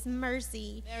with this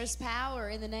mercy. There's power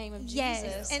in the name of Jesus.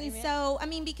 Yes. And Amen. so,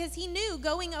 because he knew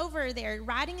going over there,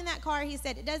 riding in that car, he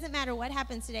said, it doesn't matter what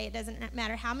happens today. It doesn't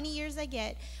matter how many years I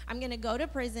get. I'm going to go to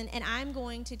prison, and I'm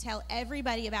going to tell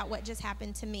everybody about what just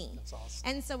happened to me. That's awesome.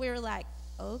 And so we were like,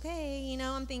 okay,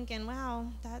 I'm thinking, wow,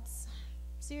 that's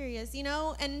serious,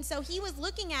 and so he was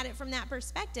looking at it from that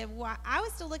perspective. I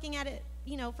was still looking at it,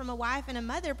 from a wife and a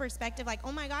mother perspective, like,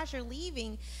 oh my gosh, you're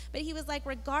leaving. But he was like,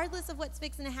 regardless of what's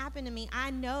fixing to happen to me, I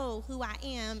know who I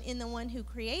am in the one who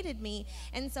created me,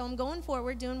 and so I'm going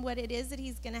forward doing what it is that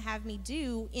he's going to have me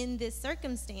do in this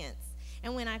circumstance.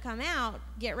 And when I come out,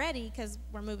 get ready, because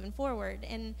we're moving forward.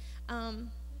 And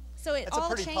so it all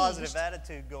changed. That's a pretty positive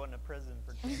attitude, going to prison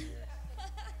for 10 years.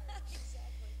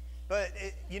 But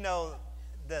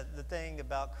the thing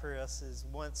about Chris is,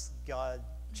 once God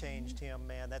changed him,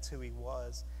 man, that's who he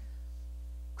was.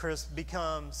 Chris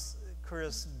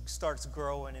Chris starts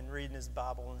growing and reading his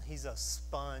Bible, and he's a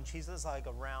sponge. He's just like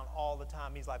around all the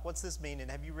time. He's like, what's this mean? And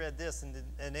have you read this?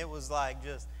 And it was like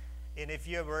just, and if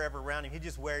you were ever around him, he'd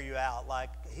just wear you out. Like,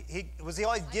 he always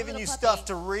like giving you stuff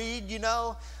to read, you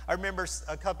know? I remember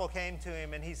a couple came to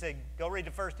him, and he said, go read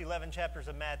the first 11 chapters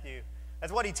of Matthew.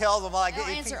 That's what he tells them. Like, I'll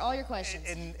answer all your questions.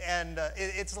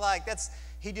 It's like,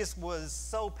 he just was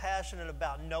so passionate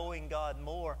about knowing God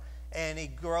more, and he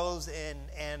grows and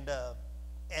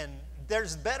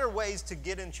there's better ways to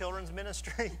get in children's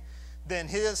ministry than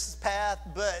his path,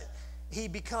 but he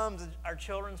becomes our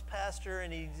children's pastor,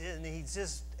 and he's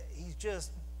just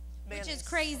man, which is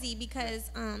crazy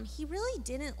because he really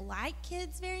didn't like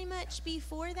kids very much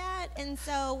before that, and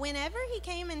so whenever he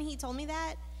came and he told me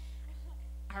that,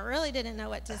 I really didn't know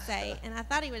what to say, and I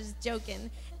thought he was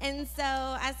joking. And so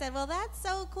I said, well, that's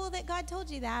so cool that God told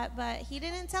you that, but he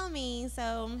didn't tell me,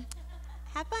 so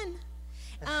have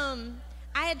fun.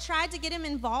 I had tried to get him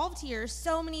involved here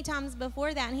so many times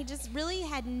before that, and he just really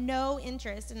had no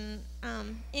interest. And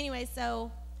anyway,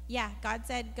 so yeah, God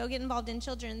said, go get involved in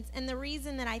children's. And the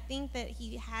reason that I think that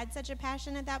he had such a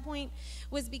passion at that point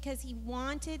was because he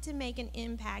wanted to make an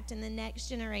impact in the next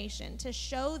generation, to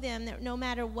show them that no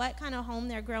matter what kind of home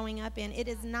they're growing up in, it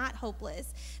is not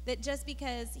hopeless. That just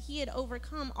because he had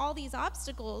overcome all these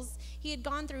obstacles, he had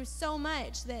gone through so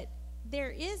much, that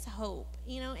there is hope,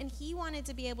 you know, and he wanted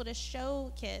to be able to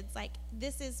show kids, like,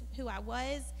 this is who I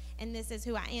was, and this is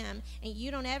who I am, and you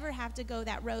don't ever have to go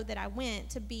that road that I went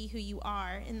to be who you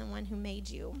are in the one who made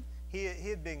you. He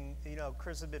had been, you know,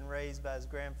 Chris had been raised by his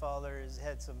grandfather. He's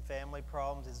had some family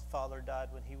problems. His father died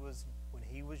when he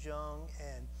was young,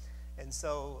 and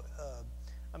so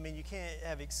I mean, you can't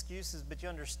have excuses, but you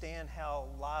understand how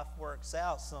life works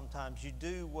out. Sometimes you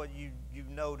do what you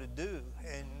know to do,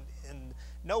 and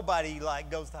nobody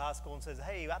like goes to high school and says,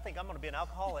 "Hey, I think I'm going to be an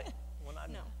alcoholic."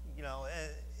 No. You know,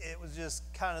 it was just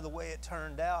kind of the way it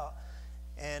turned out,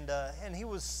 and he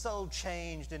was so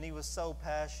changed, and he was so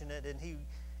passionate,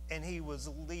 and he was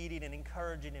leading and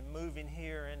encouraging and moving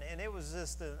here, and it was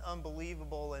just an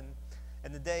unbelievable.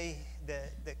 And the day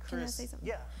that Chris, can I say something?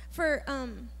 Yeah, for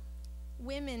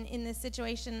women in this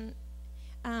situation,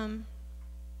 hold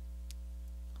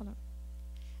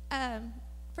on.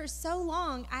 For so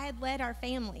long, I had led our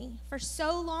family. For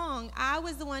so long, I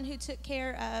was the one who took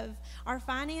care of our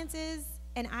finances,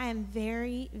 and I am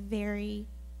very, very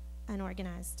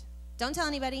unorganized. Don't tell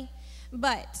anybody,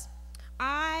 but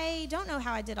I don't know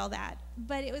how I did all that,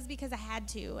 but it was because I had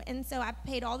to. And so I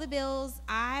paid all the bills.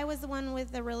 I was the one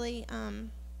with the really,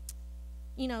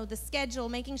 the schedule,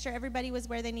 making sure everybody was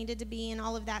where they needed to be and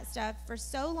all of that stuff. For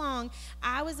so long,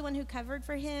 I was the one who covered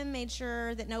for him, made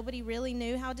sure that nobody really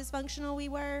knew how dysfunctional we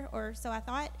were, or so I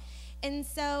thought. And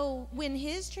so when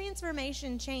his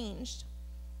transformation changed,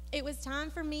 it was time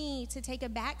for me to take a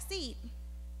back seat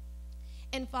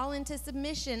and fall into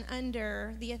submission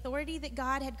under the authority that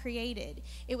God had created.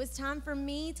 It was time for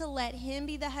me to let him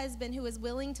be the husband who was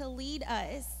willing to lead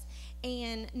us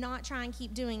and not try and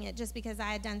keep doing it just because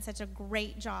I had done such a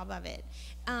great job of it.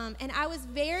 And I was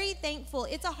very thankful.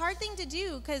 It's a hard thing to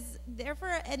do because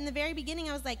therefore in the very beginning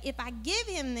I was like, if I give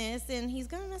him this, then he's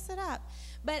going to mess it up.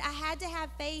 But I had to have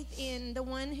faith in the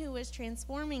one who was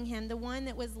transforming him, the one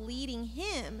that was leading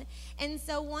him. And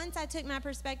so once I took my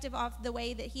perspective off the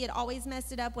way that he had always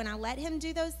messed it up when I let him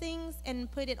do those things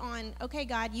and put it on, okay,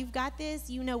 God, you've got this.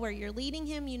 You know where you're leading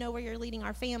him. You know where you're leading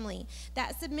our family.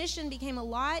 That submission became a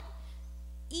lot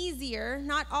easier,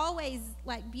 not always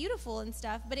like beautiful and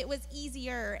stuff, but it was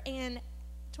easier. And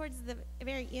towards the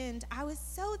very end, I was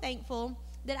so thankful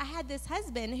that I had this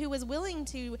husband who was willing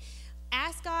to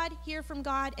ask God, hear from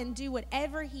God, and do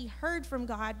whatever he heard from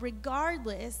God,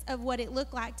 regardless of what it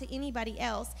looked like to anybody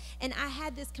else. And I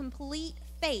had this complete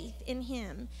faith in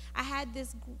him. I had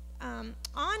this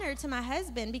honor to my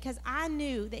husband because I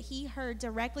knew that he heard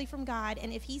directly from God,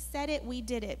 and if he said it, we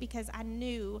did it because I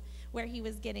knew where he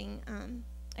was getting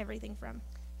everything from.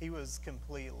 He was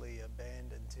completely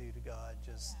abandoned to God.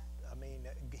 Just, I mean,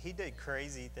 he did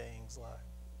crazy things like,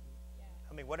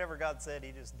 I mean, whatever God said,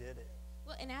 he just did it.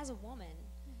 Well, and as a woman,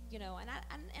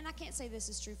 and I can't say this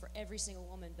is true for every single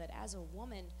woman, but as a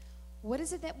woman, what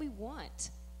is it that we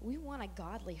want? We want a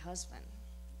godly husband.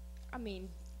 I mean,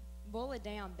 boil it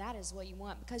down, that is what you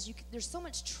want, because there's so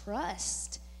much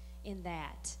trust in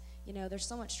that. There's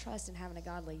so much trust in having a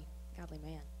godly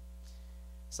man.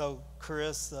 So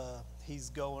Chris, he's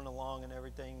going along and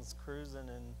everything's cruising,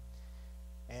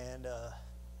 and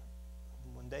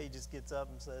one day he just gets up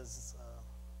and says,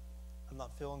 I'm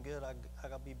not feeling good. I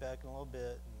got to be back in a little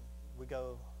bit. And we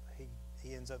go,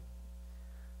 he ends up,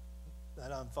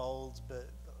 that unfolds. But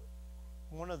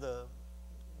one of the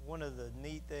one of the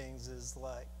neat things is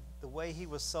like the way he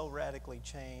was so radically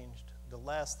changed. The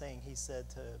last thing he said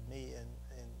to me, and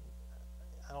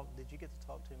I don't. Did you get to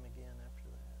talk to him again after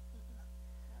that?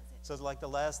 So it's like the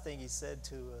last thing he said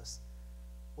to us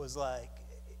was like,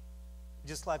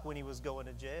 just like when he was going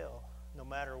to jail. No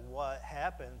matter what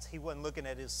happens, he wasn't looking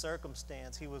at his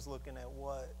circumstance. He was looking at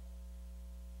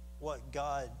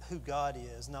who God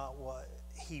is, not what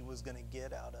he was going to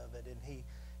get out of it. And he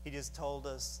just told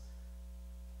us,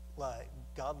 like,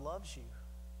 God loves you.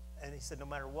 And he said, no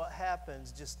matter what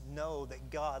happens, just know that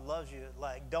God loves you.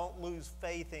 Like, don't lose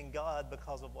faith in God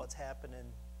because of what's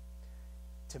happening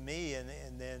to me. And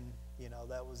then,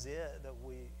 that was it. That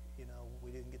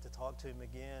we didn't get to talk to him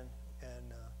again.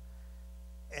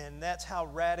 And that's how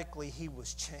radically he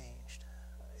was changed.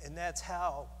 And that's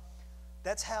how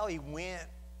he went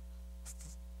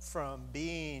from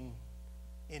being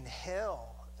in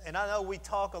hell. And I know we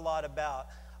talk a lot about,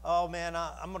 oh man,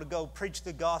 I'm going to go preach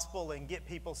the gospel and get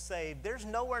people saved. There's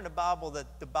nowhere in the Bible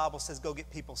that the Bible says go get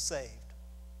people saved.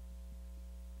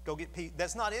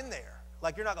 That's not in there.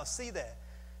 Like, you're not going to see that.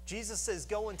 Jesus says,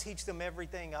 go and teach them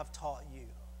everything I've taught you.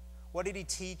 What did he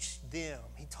teach them?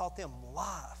 He taught them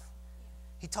life.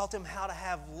 He taught them how to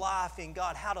have life in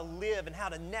God, how to live and how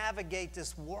to navigate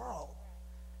this world.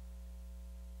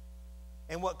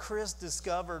 And what Chris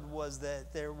discovered was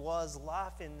that there was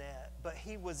life in that, but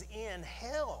he was in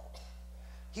hell.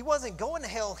 He wasn't going to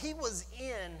hell, he was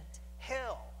in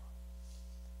hell.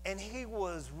 And he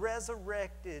was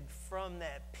resurrected from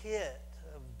that pit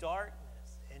of darkness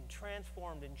and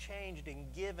transformed and changed and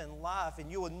given life.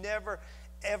 And you will never,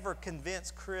 ever convince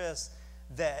Chris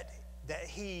that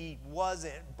he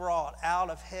wasn't brought out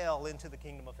of hell into the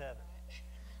kingdom of heaven.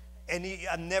 And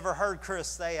I never heard Chris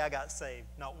say, I got saved.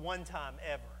 Not one time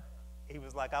ever. He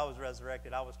was like, I was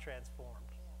resurrected. I was transformed.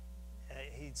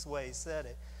 That's the way he said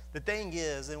it. The thing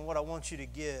is, and what I want you to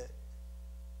get,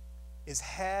 is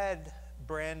had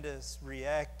Brandis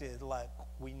reacted like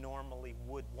we normally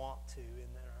would want to in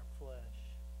our flesh,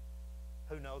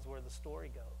 who knows where the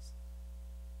story goes?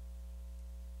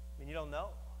 I mean, you don't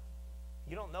know.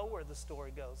 You don't know where the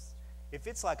story goes. If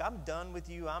it's like, I'm done with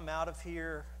you, I'm out of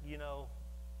here,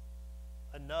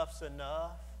 enough's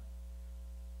enough.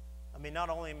 I mean, not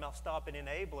only am I stopping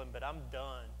enabling, but I'm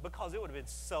done. Because it would have been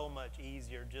so much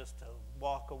easier just to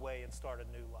walk away and start a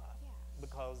new life. Yeah.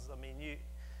 Because, I mean,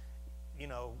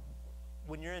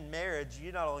 when you're in marriage,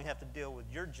 you not only have to deal with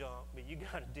your junk, but you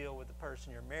got to deal with the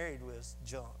person you're married with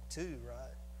junk too,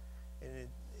 right?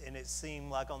 And it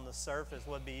seemed like on the surface, it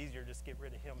would be easier just to get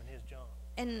rid of him and his junk.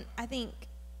 And I think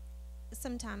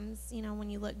sometimes, when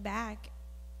you look back,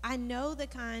 I know the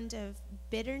kind of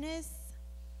bitterness,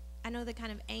 I know the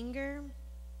kind of anger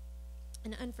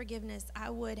and unforgiveness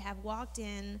I would have walked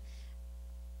in,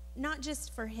 not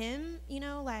just for him,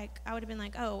 like I would have been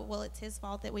like, oh, well, it's his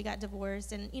fault that we got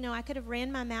divorced. And, I could have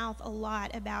ran my mouth a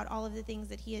lot about all of the things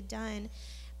that he had done.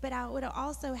 But I would have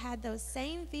also had those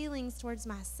same feelings towards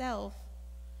myself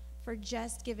for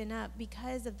just giving up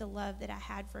because of the love that I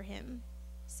had for him.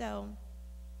 So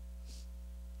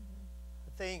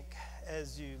I think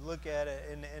as you look at it,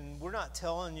 and we're not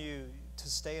telling you to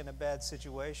stay in a bad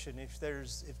situation.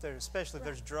 Especially if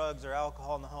there's drugs or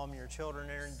alcohol in the home, your children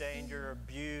are in danger, or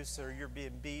abuse, or you're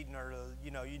being beaten, or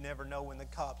you never know when the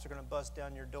cops are going to bust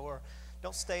down your door.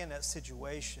 Don't stay in that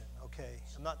situation, okay?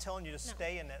 I'm not telling you to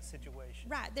stay in that situation.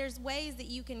 Right. There's ways that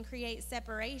you can create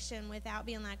separation without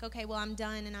being like, okay, well, I'm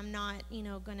done and I'm not,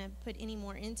 going to put any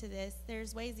more into this.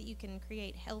 There's ways that you can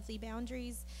create healthy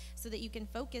boundaries so that you can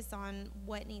focus on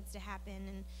what needs to happen,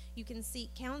 and you can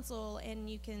seek counsel, and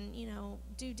you can,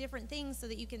 do different things so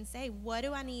that you can say, what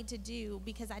do I need to do?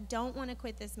 Because I don't want to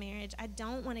quit this marriage. I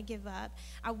don't want to give up.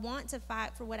 I want to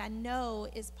fight for what I know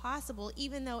is possible,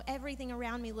 even though everything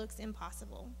around me looks impossible.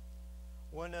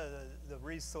 One of the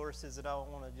resources that I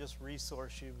want to just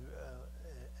resource you,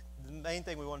 the main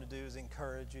thing we want to do is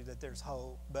encourage you that there's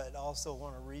hope, but also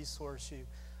want to resource you.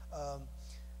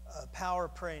 Power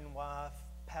of Praying Wife,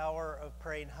 Power of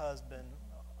Praying Husband,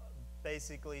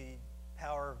 basically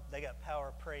they got Power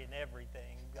of Praying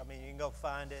Everything. I mean, you can go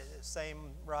find it, same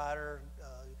writer.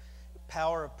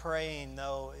 Power of Praying,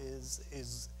 though,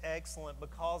 is excellent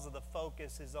because of the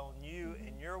focus is on you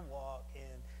and your walk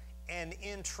and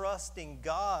in trusting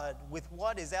God with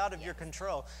what is out of your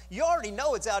control. You already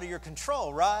know it's out of your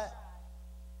control, right?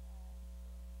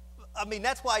 I mean,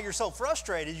 that's why you're so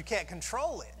frustrated you can't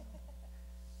control it.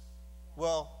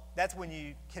 Well, that's when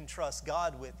you can trust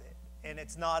God with it. And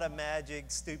it's not a magic,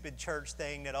 stupid church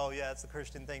thing that, oh, yeah, it's the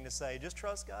Christian thing to say. Just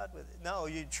trust God with it. No,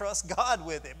 you trust God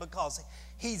with it because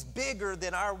He's bigger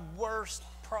than our worst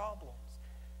problems.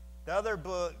 The other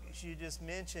book you just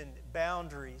mentioned,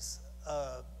 Boundaries,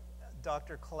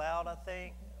 Dr. Cloud, I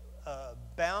think.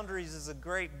 Boundaries is a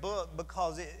great book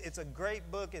because it's a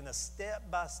great book and a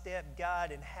step-by-step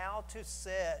guide in how to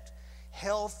set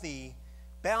healthy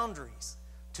boundaries,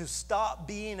 to stop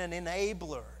being an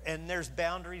enabler. And there's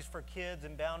boundaries for kids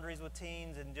and boundaries with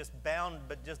teens and just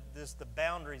the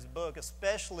boundaries book,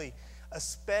 especially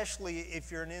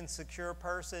if you're an insecure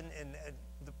person. And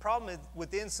the problem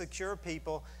with insecure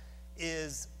people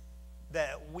is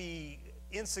that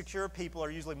insecure people are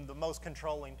usually the most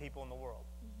controlling people in the world,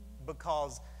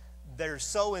 because they're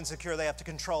so insecure they have to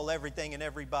control everything and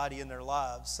everybody in their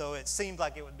lives. So it seems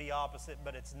like it would be opposite,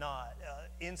 but it's not.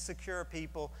 Insecure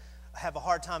people have a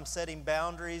hard time setting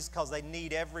boundaries because they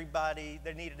need everybody.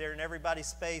 They're in everybody's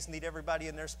space, need everybody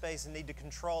in their space, and need to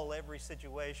control every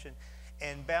situation.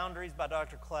 And Boundaries by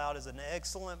Dr. Cloud is an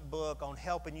excellent book on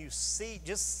helping you seeing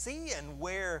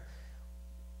where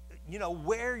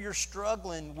you're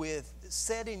struggling with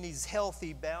setting these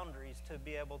healthy boundaries to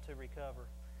be able to recover.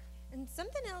 And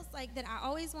something else like that I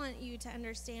always want you to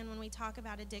understand when we talk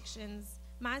about addictions,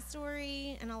 my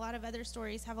story and a lot of other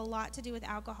stories have a lot to do with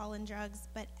alcohol and drugs,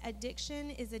 but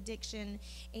addiction is addiction,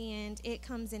 and it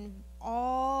comes in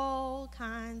all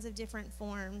kinds of different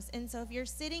forms. And so if you're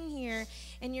sitting here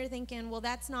and you're thinking, well,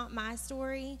 that's not my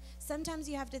story, sometimes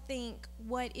you have to think,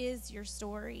 what is your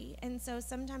story? And so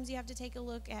sometimes you have to take a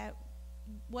look at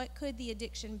what could the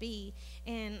addiction be,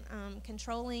 and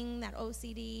controlling that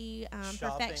OCD,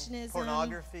 Shopping, perfectionism,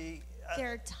 pornography.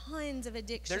 There are tons of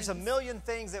addictions. There's a million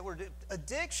things that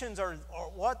addictions are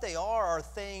what they are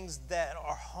things that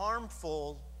are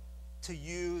harmful to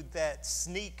you, that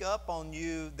sneak up on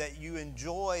you, that you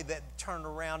enjoy, that turn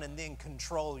around and then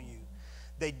control you.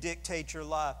 They dictate your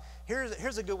life.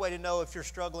 Here's a good way to know if you're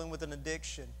struggling with an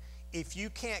addiction. If you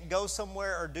can't go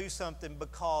somewhere or do something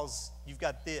because you've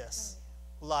got this,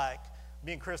 like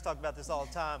me and Chris talk about this all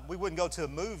the time. We wouldn't go to a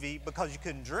movie because you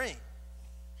couldn't drink,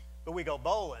 but we go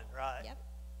bowling, right? Yep.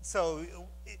 So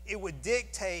it would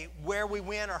dictate where we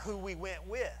went or who we went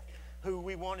with, who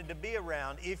we wanted to be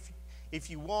around. If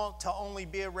you want to only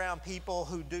be around people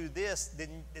who do this,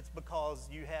 then it's because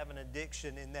you have an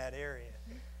addiction in that area.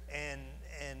 And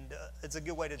it's a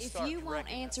good way to start. If you won't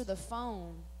answer the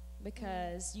phone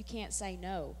because you can't say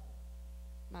no,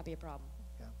 might be a problem.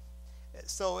 Yeah.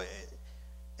 So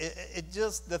it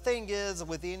just, the thing is,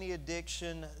 with any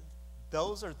addiction,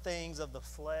 those are things of the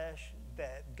flesh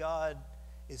that God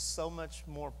is so much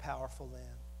more powerful than.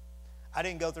 I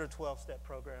didn't go through a 12-step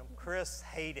program. Chris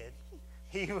hated.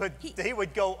 He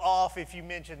would go off if you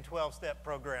mentioned 12-step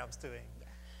programs to him,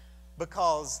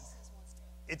 because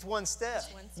it's one step.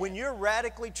 When you're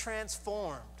radically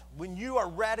transformed, when you are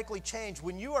radically changed,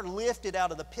 when you are lifted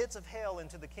out of the pits of hell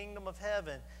into the kingdom of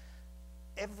heaven,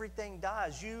 everything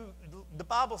dies. The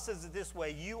Bible says it this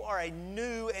way: you are a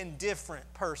new and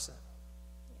different person.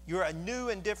 You're a new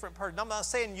and different person. I'm not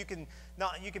saying you can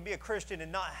be a Christian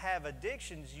and not have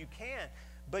addictions. You can,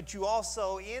 but you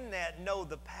also in that know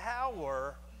the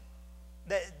power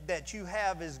that you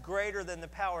have is greater than the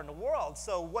power in the world.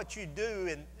 So what you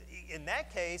do in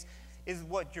that case is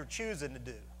what you're choosing to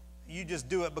do. You just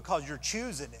do it because you're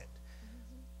choosing it.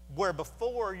 Where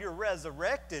before you're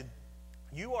resurrected,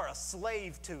 you are a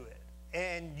slave to it.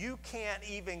 And you can't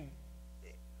even,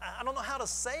 I don't know how to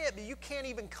say it, but you can't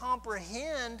even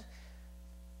comprehend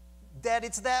that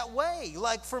it's that way.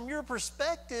 Like, from your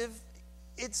perspective,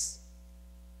 it's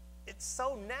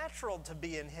so natural to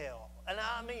be in hell. And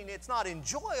I mean, it's not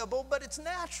enjoyable, but it's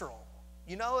natural,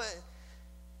 you know.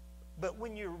 But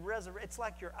when you're resurrected, it's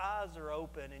like your eyes are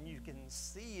open and you can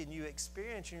see and you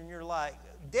experience, and you're like,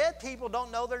 dead people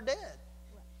don't know they're dead.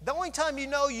 The only time you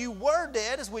know you were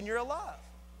dead is when you're alive.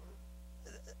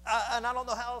 And I don't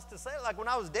know how else to say it. Like, when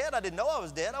I was dead, I didn't know I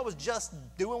was dead. I was just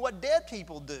doing what dead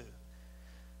people do.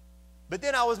 But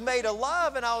then I was made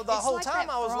alive, and the whole time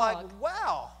I was like,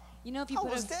 wow, you know, if you I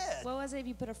was dead. What was it? If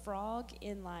you put a frog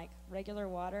in like regular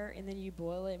water and then you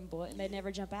boil it, and they'd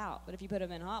never jump out. But if you put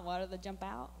them in hot water, they'd jump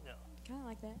out. No. Kind of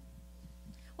like that.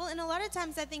 Well, and a lot of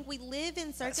times I think we live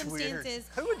in circumstances.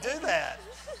 Who would do that?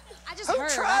 I just Who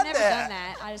heard. tried I've never that? done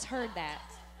that. I just heard that.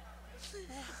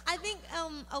 I think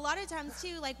a lot of times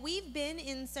too, like, we've been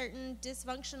in certain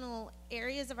dysfunctional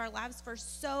areas of our lives for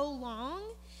so long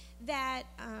that,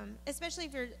 especially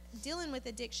if you're dealing with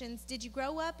addictions, did you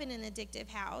grow up in an addictive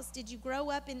house? Did you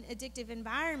grow up in addictive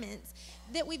environments?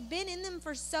 That we've been in them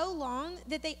for so long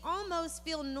that they almost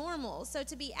feel normal. So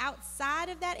to be outside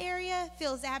of that area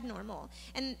feels abnormal.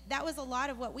 And that was a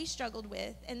lot of what we struggled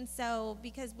with. And so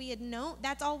because we had known,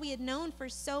 that's all we had known for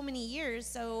so many years.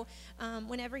 So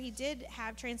whenever he did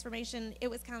have transformation,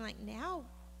 it was kind of like, now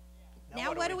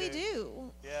now what do we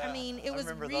do? Yeah, I mean, it was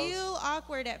remember real those.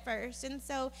 awkward at first. And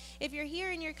so if you're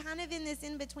here and you're kind of in this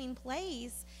in-between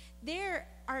place, there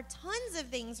are tons of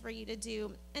things for you to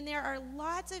do. And there are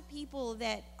lots of people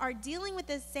that are dealing with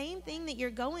the same thing that you're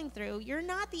going through. You're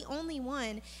not the only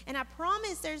one. And I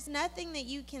promise there's nothing that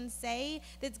you can say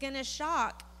that's going to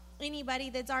shock anybody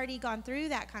that's already gone through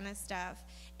that kind of stuff.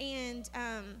 And,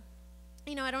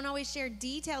 you know, I don't always share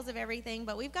details of everything,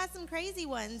 but we've got some crazy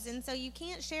ones. And so you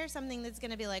can't share something that's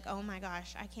going to be like, oh my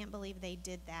gosh, I can't believe they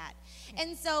did that.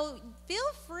 And so feel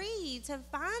free to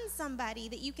find somebody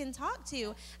that you can talk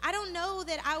to. I don't know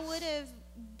that I would have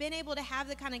been able to have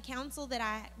the kind of counsel that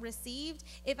I received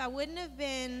if I wouldn't have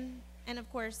been, and of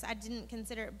course I didn't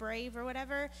consider it brave or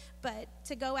whatever, but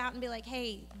to go out and be like,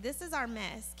 hey, this is our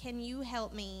mess. Can you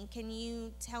help me? Can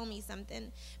you tell me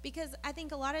something? Because I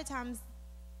think a lot of times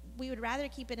we would rather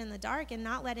keep it in the dark and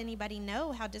not let anybody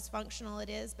know how dysfunctional it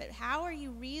is. But how are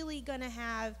you really going to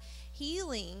have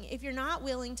healing if you're not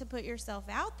willing to put yourself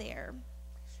out there?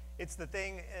 It's the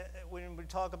thing, when we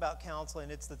talk about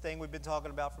counseling, it's the thing we've been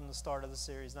talking about from the start of the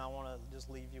series, and I want to just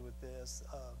leave you with this.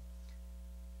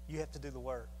 You have to do the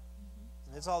work.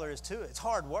 And that's all there is to it. It's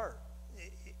hard work.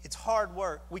 It's hard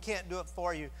work. We can't do it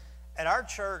for you. At our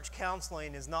church,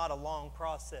 counseling is not a long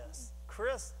process.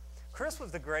 Chris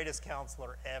was the greatest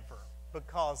counselor ever,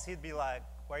 because he'd be like,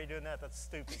 why are you doing that? That's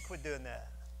stupid. Quit doing that.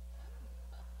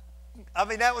 I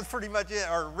mean, that was pretty much it.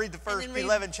 Or read the first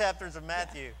 11 chapters of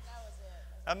Matthew. That was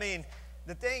it. I mean,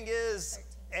 the thing is,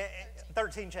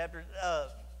 13 chapters,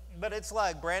 but it's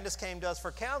like Brandis came to us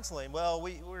for counseling. Well,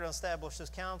 we're going to establish this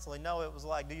counseling. No, it was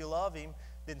like, do you love him?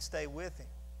 Then stay with him.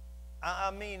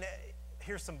 I mean,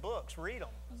 here's some books. Read them.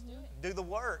 Do the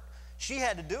work. She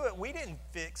had to do it. We didn't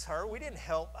fix her. We didn't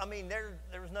help. I mean, there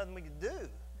was nothing we could do.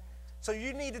 So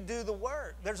you need to do the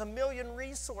work. There's a million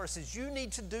resources. You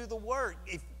need to do the work.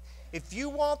 If you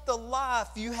want the life,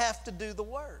 you have to do the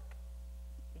work.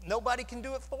 Nobody can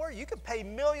do it for you. You can pay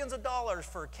millions of dollars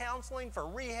for counseling, for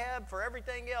rehab, for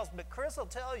everything else. But Chris will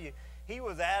tell you, he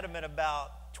was adamant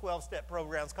about 12-step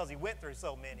programs because he went through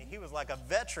so many. He was like a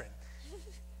veteran.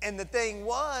 And the thing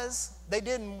was, they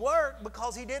didn't work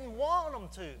because he didn't want them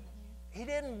to. He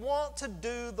didn't want to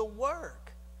do the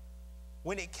work.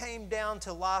 When it came down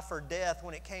to life or death,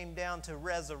 when it came down to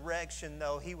resurrection,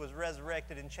 though, he was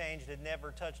resurrected and changed and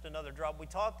never touched another drop. We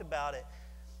talked about it.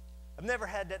 I've never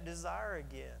had that desire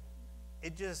again.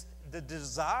 The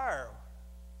desire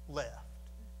left.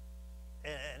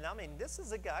 And I mean, this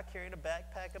is a guy carrying a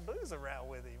backpack of booze around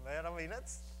with him, man. I mean,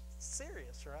 that's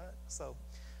serious, right? So,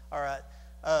 all right.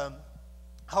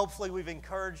 Hopefully we've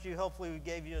encouraged you. Hopefully we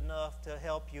gave you enough to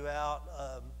help you out.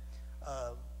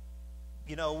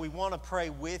 You know, we want to pray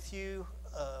with you.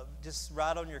 Just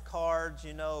write on your cards,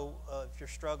 you know, if you're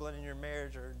struggling in your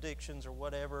marriage or addictions or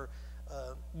whatever.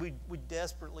 We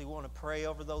desperately want to pray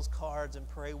over those cards and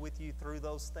pray with you through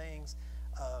those things.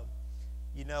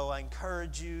 You know, I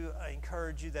encourage you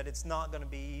that it's not going to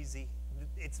be easy.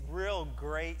 It's real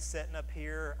great sitting up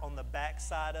here on the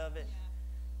backside of it.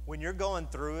 When you're going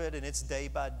through it and it's day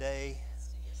by day,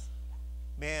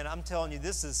 man, I'm telling you,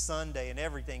 this is Sunday and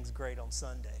everything's great on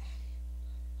Sunday.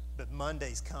 But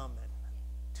Monday's coming.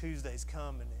 Tuesday's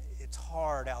coming. It's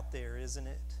hard out there, isn't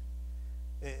it?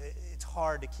 It's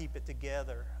hard to keep it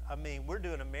together. I mean, we're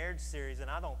doing a marriage series and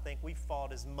I don't think we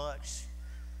fought as much.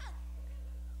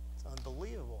 It's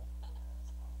unbelievable.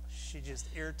 She's just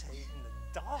irritating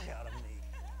the dog out of me.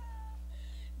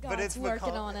 God's but it's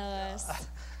working on us.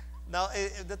 No,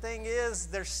 the thing is,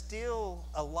 there's still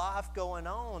a life going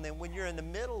on, and when you're in the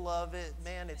middle of it,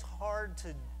 man, it's hard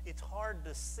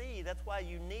to see. That's why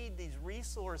you need these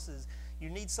resources. You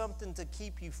need something to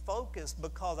keep you focused,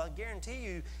 because I guarantee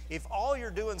you, if all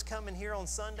you're doing is coming here on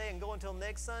Sunday and going until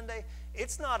next Sunday,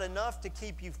 it's not enough to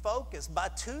keep you focused. By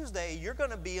Tuesday, you're going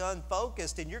to be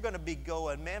unfocused, and you're going to be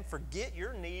going, man, forget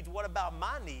your needs. What about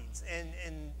my needs?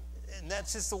 And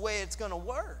that's just the way it's going to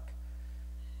work.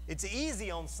 It's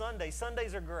easy on Sunday.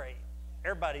 Sundays are great.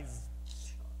 Everybody's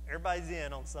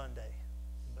in on Sunday.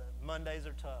 But Mondays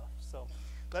are tough. So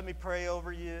let me pray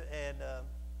over you and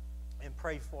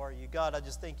pray for you. God, I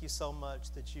just thank you so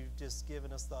much that you've just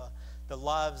given us the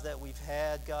lives that we've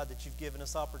had. God, that you've given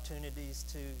us opportunities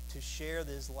to share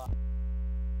this life.